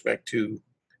with respect to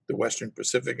the Western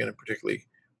Pacific, and particularly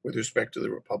with respect to the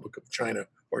Republic of China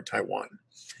or Taiwan.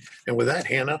 And with that,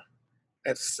 Hannah,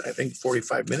 that's, I think,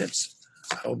 45 minutes.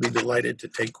 I'll be delighted to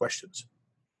take questions.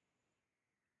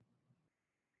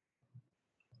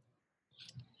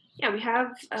 Yeah, we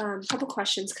have a couple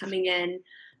questions coming in.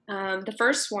 The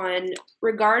first one,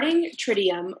 regarding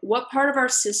tritium, what part of our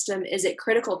system is it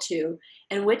critical to,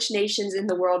 and which nations in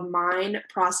the world mine,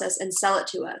 process, and sell it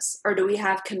to us? Or do we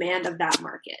have command of that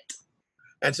market?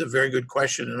 That's a very good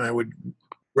question, and I would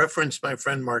reference my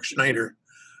friend Mark Schneider,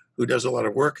 who does a lot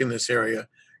of work in this area.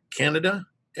 Canada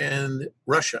and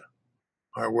Russia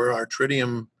are where our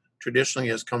tritium traditionally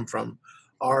has come from.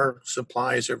 Our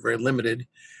supplies are very limited.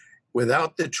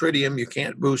 Without the tritium, you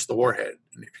can't boost the warhead.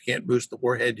 And if you can't boost the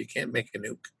warhead, you can't make a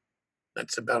nuke.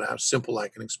 That's about how simple I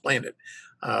can explain it.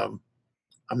 I'm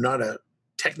not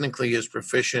technically as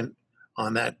proficient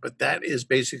on that, but that is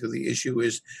basically the issue,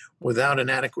 is without an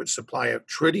adequate supply of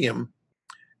tritium,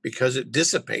 because it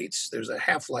dissipates, there's a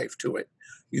half-life to it.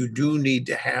 You do need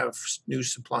to have new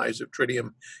supplies of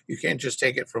tritium. You can't just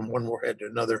take it from one warhead to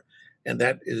another. And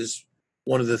that is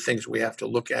one of the things we have to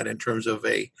look at in terms of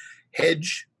a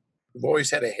hedge. We've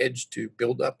always had a hedge to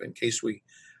build up in case the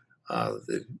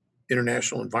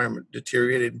international environment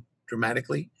deteriorated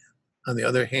dramatically. On the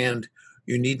other hand,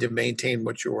 you need to maintain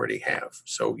what you already have.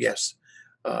 So yes,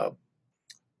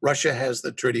 Russia has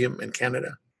the tritium in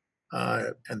Canada,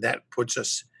 and that puts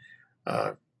us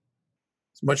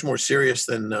much more serious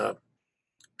than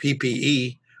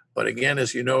PPE. But again,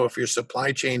 as you know, if your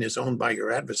supply chain is owned by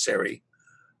your adversary,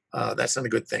 that's not a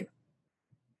good thing.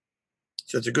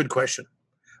 So it's a good question.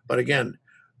 But again,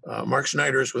 Mark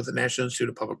Schneider is with the National Institute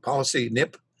of Public Policy,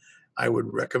 NIP. I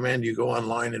would recommend you go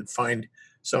online and find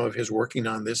some of his working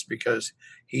on this, because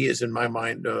he is, in my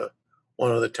mind,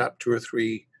 one of the top 2 or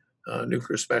 3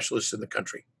 nuclear specialists in the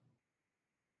country.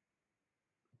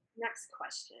 Next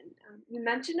question. You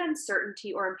mentioned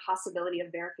uncertainty or impossibility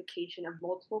of verification of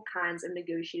multiple kinds of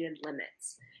negotiated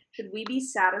limits. Should we be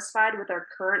satisfied with our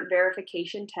current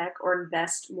verification tech or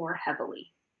invest more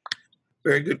heavily?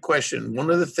 Very good question.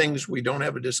 One of the things we don't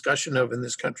have a discussion of in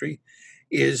this country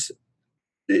is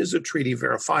a treaty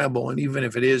verifiable? And even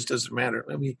if it is, doesn't matter.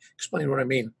 Let me explain what I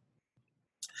mean.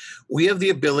 We have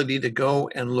the ability to go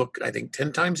and look, I think,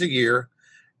 10 times a year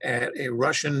at a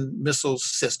Russian missile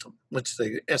system, let's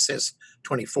say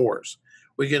SS-24s.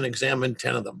 We can examine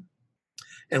 10 of them.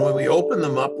 And when we open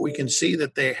them up, we can see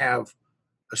that they have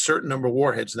a certain number of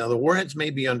warheads. Now, the warheads may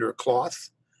be under a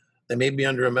cloth, they may be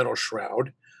under a metal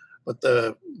shroud, but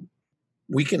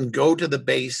we can go to the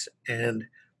base and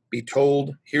be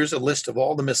told, here's a list of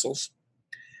all the missiles,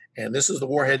 and this is the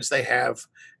warheads they have,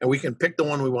 and we can pick the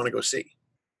one we want to go see.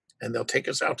 And they'll take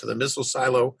us out to the missile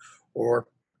silo, or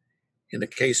in the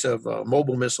case of a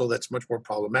mobile missile, that's much more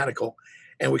problematical.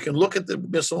 And we can look at the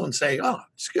missile and say, oh,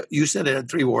 you said it had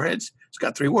 3 warheads. It's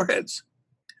got 3 warheads.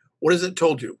 What has it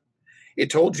told you? It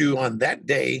told you on that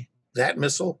day, that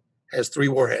missile has 3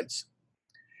 warheads.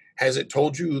 Has it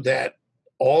told you that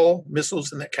all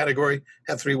missiles in that category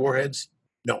have 3 warheads?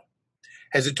 No.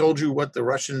 Has it told you what the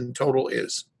Russian total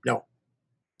is? No.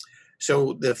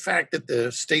 So the fact that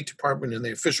the State Department and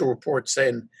the official report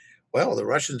saying, well, the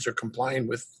Russians are complying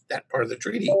with that part of the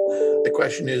treaty, the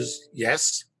question is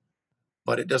yes,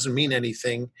 but it doesn't mean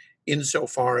anything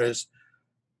insofar as,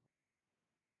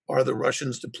 are the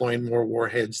Russians deploying more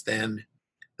warheads than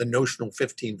the notional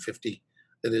 1550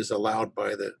 that is allowed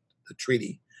by the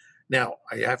treaty? Now,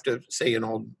 I have to say, in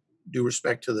all due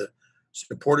respect to the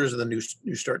supporters of the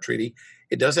New START Treaty,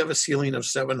 it does have a ceiling of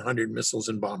 700 missiles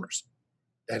and bombers.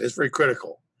 That is very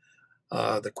critical.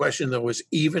 The question, though, is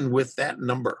even with that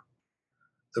number,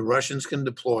 the Russians can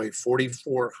deploy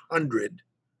 4,400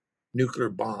 nuclear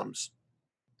bombs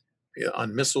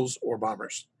on missiles or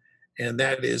bombers. And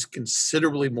that is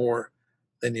considerably more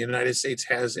than the United States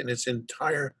has in its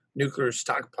entire nuclear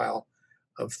stockpile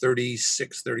of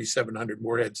 3,700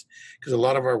 warheads, because a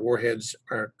lot of our warheads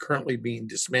are currently being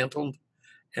dismantled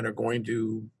and are going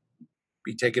to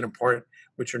be taken apart,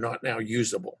 which are not now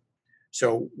usable.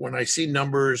 So when I see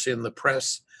numbers in the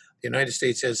press, the United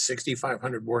States has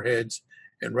 6,500 warheads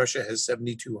and Russia has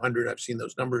 7,200. I've seen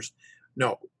those numbers.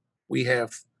 No, we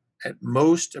have at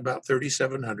most about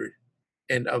 3,700.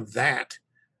 And of that,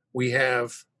 we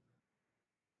have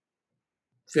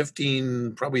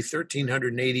probably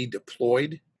 1,380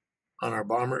 deployed on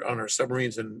our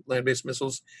submarines and land-based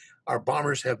missiles. Our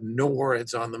bombers have no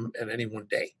warheads on them at any one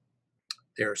day.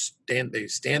 They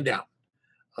stand down.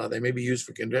 They may be used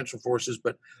for conventional forces,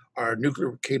 but our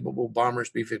nuclear-capable bombers,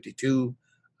 B-52,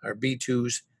 our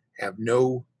B-2s, have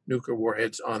no nuclear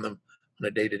warheads on them on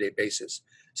a day-to-day basis.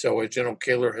 So as General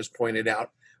Kaler has pointed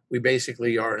out, we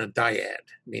basically are in a dyad,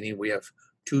 meaning we have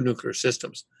 2 nuclear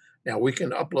systems. Now, we can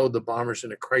upload the bombers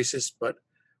in a crisis, but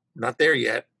we're not there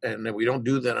yet, and we don't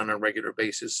do that on a regular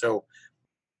basis. So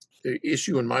the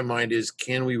issue in my mind is,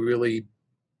 can we really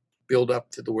build up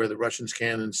to where the Russians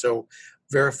can? And so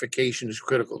verification is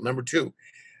critical. Number 2,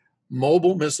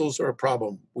 mobile missiles are a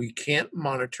problem. We can't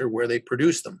monitor where they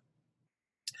produce them.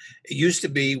 It used to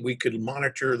be we could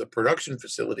monitor the production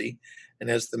facility, and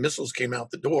as the missiles came out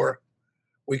the door,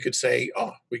 we could say,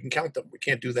 oh, we can count them. We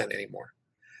can't do that anymore.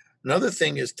 Another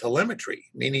thing is telemetry,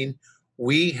 meaning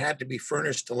we had to be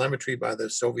furnished telemetry by the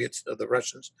Soviets or the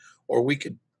Russians, or we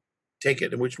could take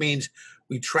it, which means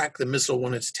we track the missile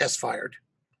when it's test fired.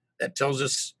 That tells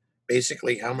us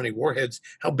basically how many warheads,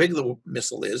 how big the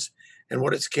missile is, and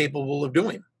what it's capable of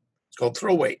doing. It's called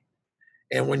throw weight.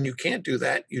 And when you can't do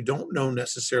that, you don't know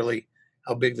necessarily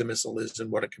how big the missile is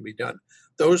and what it can be done.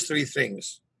 Those 3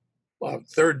 things.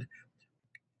 Third,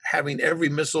 having every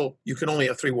missile, you can only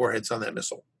have 3 warheads on that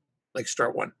missile, like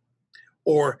Start 1.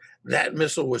 Or that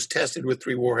missile was tested with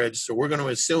 3 warheads, so we're going to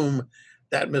assume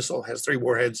that missile has 3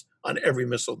 warheads on every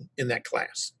missile in that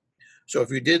class. So if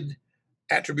you did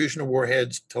attribution of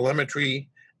warheads, telemetry,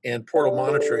 and portal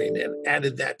monitoring, and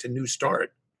added that to New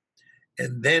START,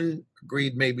 and then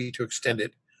agreed maybe to extend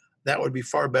it, that would be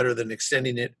far better than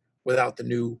extending it without the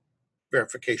new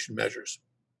verification measures.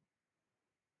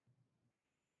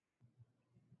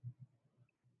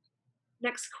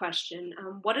 Next question.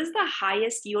 What is the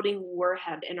highest yielding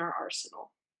warhead in our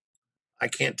arsenal? I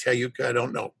can't tell you. I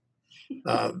don't know.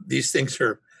 These things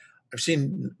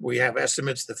we have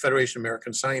estimates, the Federation of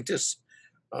American Scientists,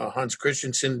 Hans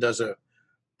Christensen does a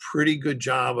pretty good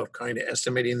job of kind of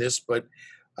estimating this, but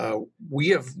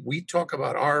we talk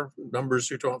about our numbers.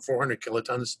 We're talking 400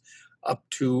 kilotons up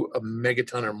to a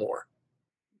megaton or more.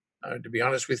 To be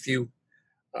honest with you,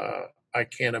 I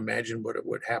can't imagine what it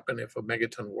would happen if a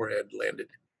megaton warhead landed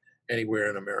anywhere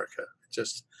in America.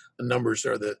 Just the numbers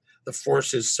are the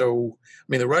force is so. I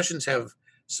mean, the Russians have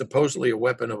supposedly a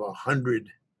weapon of 100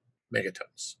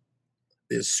 megatons.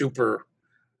 This super.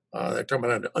 They're talking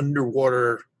about an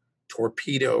underwater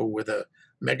torpedo with a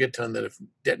megaton that, if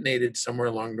detonated somewhere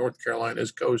along North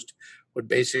Carolina's coast, would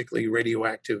basically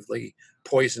radioactively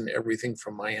poison everything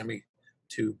from Miami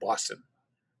to Boston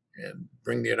and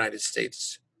bring the United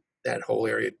States, that whole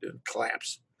area, to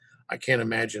collapse. I can't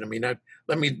imagine. I mean,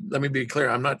 let me be clear.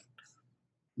 I'm not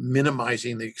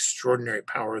minimizing the extraordinary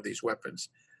power of these weapons.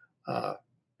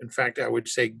 In fact, I would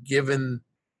say, given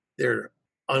their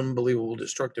unbelievable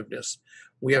destructiveness,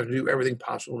 we have to do everything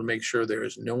possible to make sure there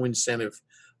is no incentive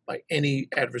by any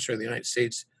adversary of the United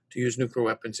States to use nuclear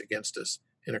weapons against us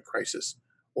in a crisis,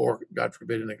 or, God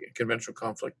forbid, in a conventional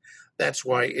conflict. That's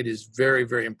why it is very,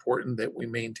 very important that we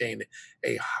maintain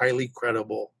a highly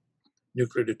credible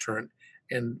nuclear deterrent.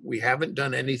 And we haven't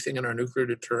done anything in our nuclear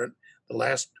deterrent. The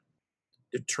last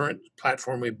deterrent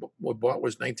platform we bought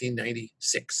was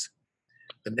 1996.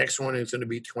 The next one is going to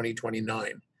be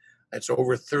 2029. That's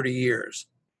over 30 years.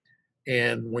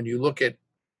 And when you look at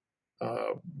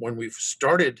when we've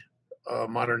started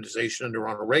modernization under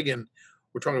Ronald Reagan,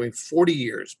 we're talking about 40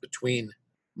 years between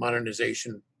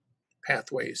modernization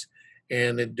pathways.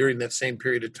 And then during that same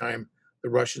period of time, the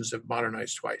Russians have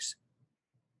modernized twice.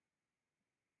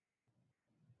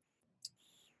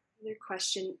 Another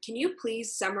question. Can you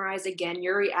please summarize again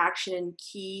your reaction and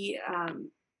key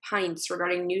points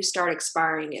regarding New START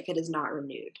expiring if it is not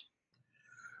renewed?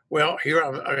 Well, here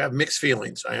I have mixed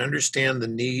feelings. I understand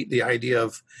the idea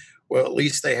of, well, at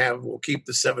least we'll keep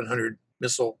the 700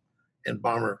 missile and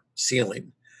bomber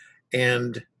ceiling,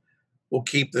 and we'll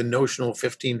keep the notional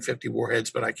 1550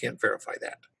 warheads, but I can't verify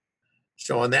that.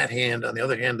 So on the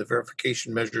other hand, the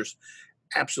verification measures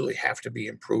absolutely have to be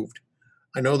improved.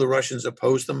 I know the Russians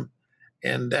oppose them,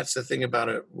 and that's the thing about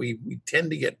it. We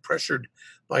tend to get pressured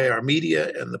by our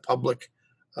media and the public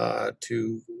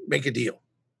to make a deal,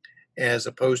 as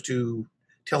opposed to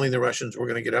telling the Russians we're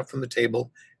going to get up from the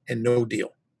table and no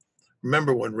deal.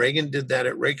 Remember, when Reagan did that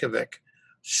at Reykjavik,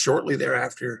 shortly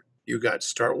thereafter, you got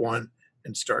START 1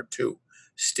 and START 2.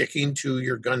 Sticking to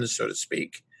your guns, so to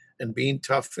speak, and being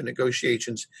tough in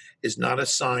negotiations is not a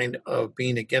sign of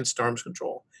being against arms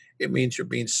control. It means you're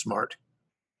being smart.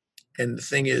 And the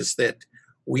thing is that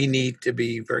we need to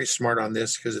be very smart on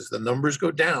this, because as the numbers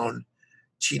go down,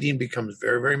 cheating becomes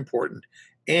very, very important.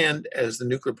 And as the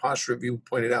Nuclear Posture Review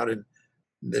pointed out in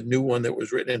the new one that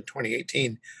was written in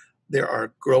 2018, there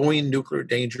are growing nuclear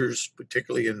dangers,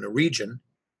 particularly in the region,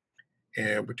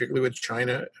 and particularly with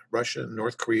China, Russia,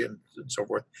 North Korea, and so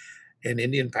forth, and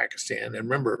India and Pakistan. And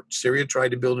remember, Syria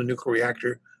tried to build a nuclear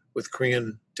reactor with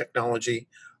Korean technology.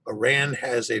 Iran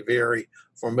has a very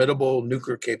formidable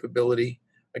nuclear capability.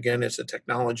 Again, it's a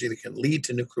technology that can lead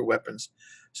to nuclear weapons.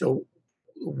 So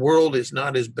the world is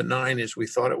not as benign as we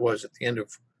thought it was at the end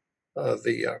of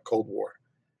the Cold War.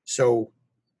 So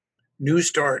New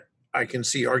START, I can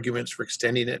see arguments for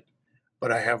extending it,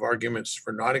 but I have arguments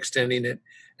for not extending it.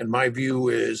 And my view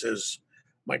is, as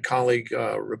my colleague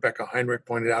Rebecca Heinrich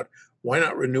pointed out, why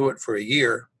not renew it for a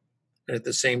year, and at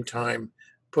the same time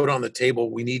put on the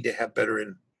table we need to have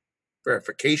better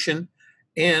verification.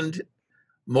 And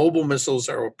mobile missiles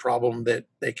are a problem that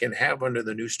they can have under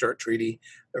the New START treaty.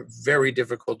 They're very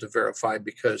difficult to verify,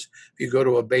 because if you go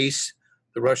to a base,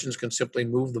 the Russians can simply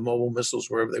move the mobile missiles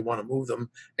wherever they want to move them,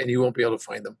 and you won't be able to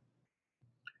find them.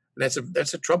 And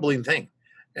that's a troubling thing.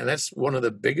 And that's one of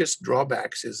the biggest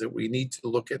drawbacks, is that we need to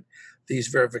look at these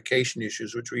verification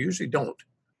issues, which we usually don't.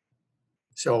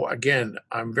 So again,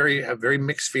 have very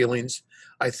mixed feelings.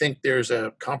 I think there's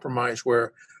a compromise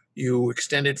where you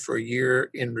extend it for a year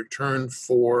in return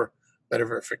for better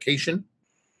verification.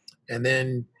 And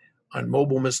then on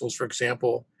mobile missiles, for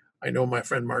example, I know my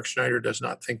friend Mark Schneider does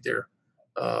not think they're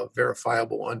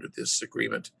verifiable under this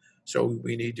agreement. So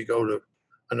we need to go to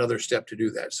another step to do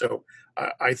that. So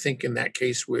I think in that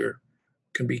case, we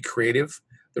can be creative.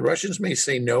 The Russians may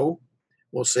say no.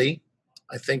 We'll see.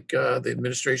 I think the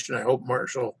administration, I hope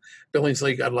Marshal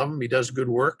Billingsley, God love him, he does good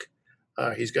work.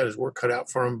 He's got his work cut out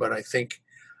for him. But I think,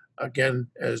 again,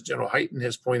 as General Hyten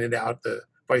has pointed out, the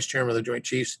Vice Chairman of the Joint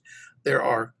Chiefs, there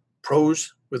are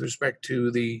pros with respect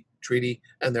to the treaty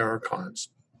and there are cons.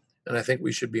 And I think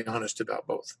we should be honest about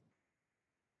both.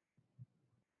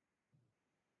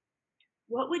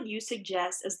 What would you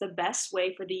suggest as the best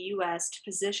way for the U.S. to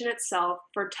position itself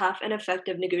for tough and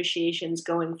effective negotiations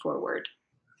going forward?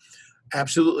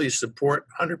 Absolutely support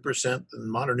 100% the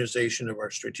modernization of our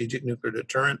strategic nuclear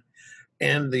deterrent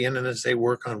and the NNSA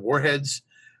work on warheads.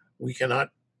 We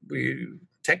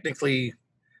technically,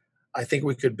 I think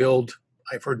we could build,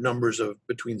 I've heard numbers of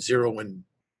between 0 and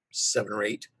 7 or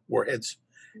 8 warheads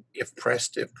if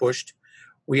pressed, if pushed.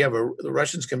 The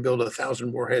Russians can build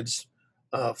 1,000 warheads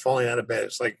falling out of bed.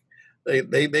 It's like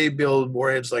they build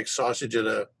warheads like sausage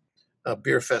at a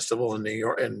beer festival in New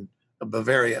York and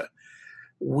Bavaria.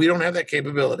 We don't have that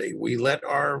capability. We let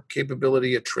our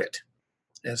capability attrit.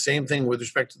 And same thing with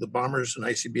respect to the bombers and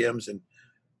ICBMs and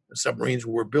submarines.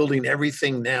 We're building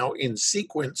everything now in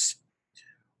sequence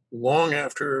long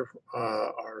after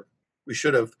we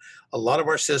should have. A lot of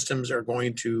our systems are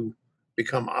going to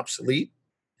become obsolete.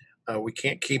 We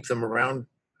can't keep them around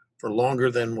for longer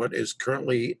than what is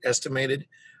currently estimated.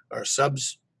 Our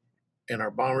subs and our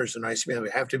bombers and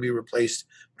ICBMs have to be replaced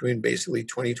between basically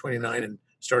 2029 and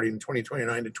starting in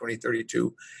 2029 to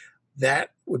 2032.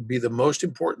 That would be the most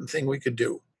important thing we could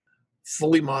do,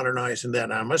 fully modernizing that.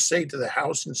 And I must say to the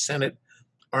House and Senate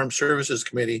Armed Services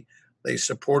Committee, they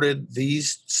supported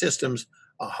these systems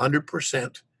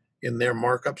 100% in their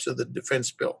markups of the defense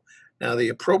bill. Now,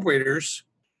 the appropriators,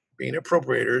 being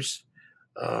appropriators,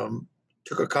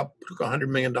 took $100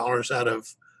 million out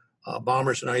of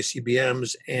bombers and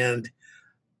ICBMs, and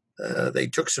they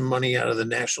took some money out of the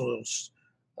National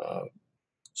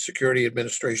Security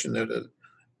Administration, the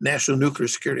National Nuclear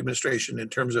Security Administration, in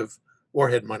terms of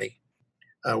warhead money,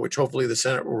 which hopefully the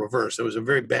Senate will reverse. It was a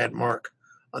very bad mark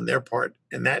on their part,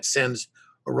 and that sends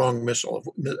a wrong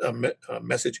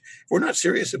message. If we're not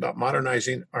serious about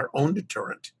modernizing our own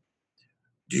deterrent,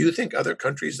 do you think other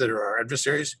countries that are our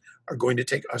adversaries are going to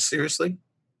take us seriously?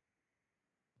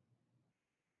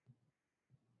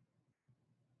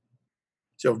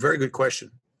 So, very good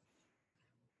question.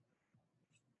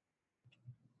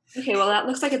 Okay, well, that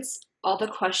looks like it's all the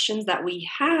questions that we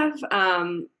have.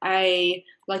 I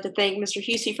would like to thank Mr.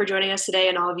 Husey for joining us today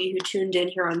and all of you who tuned in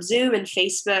here on Zoom and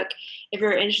Facebook. If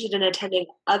you're interested in attending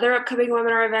other upcoming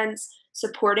webinar events,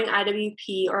 supporting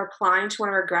IWP, or applying to one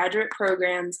of our graduate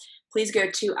programs, please go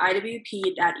to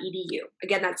iwp.edu.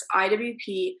 Again, that's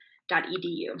iwp.edu.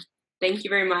 Thank you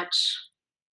very much.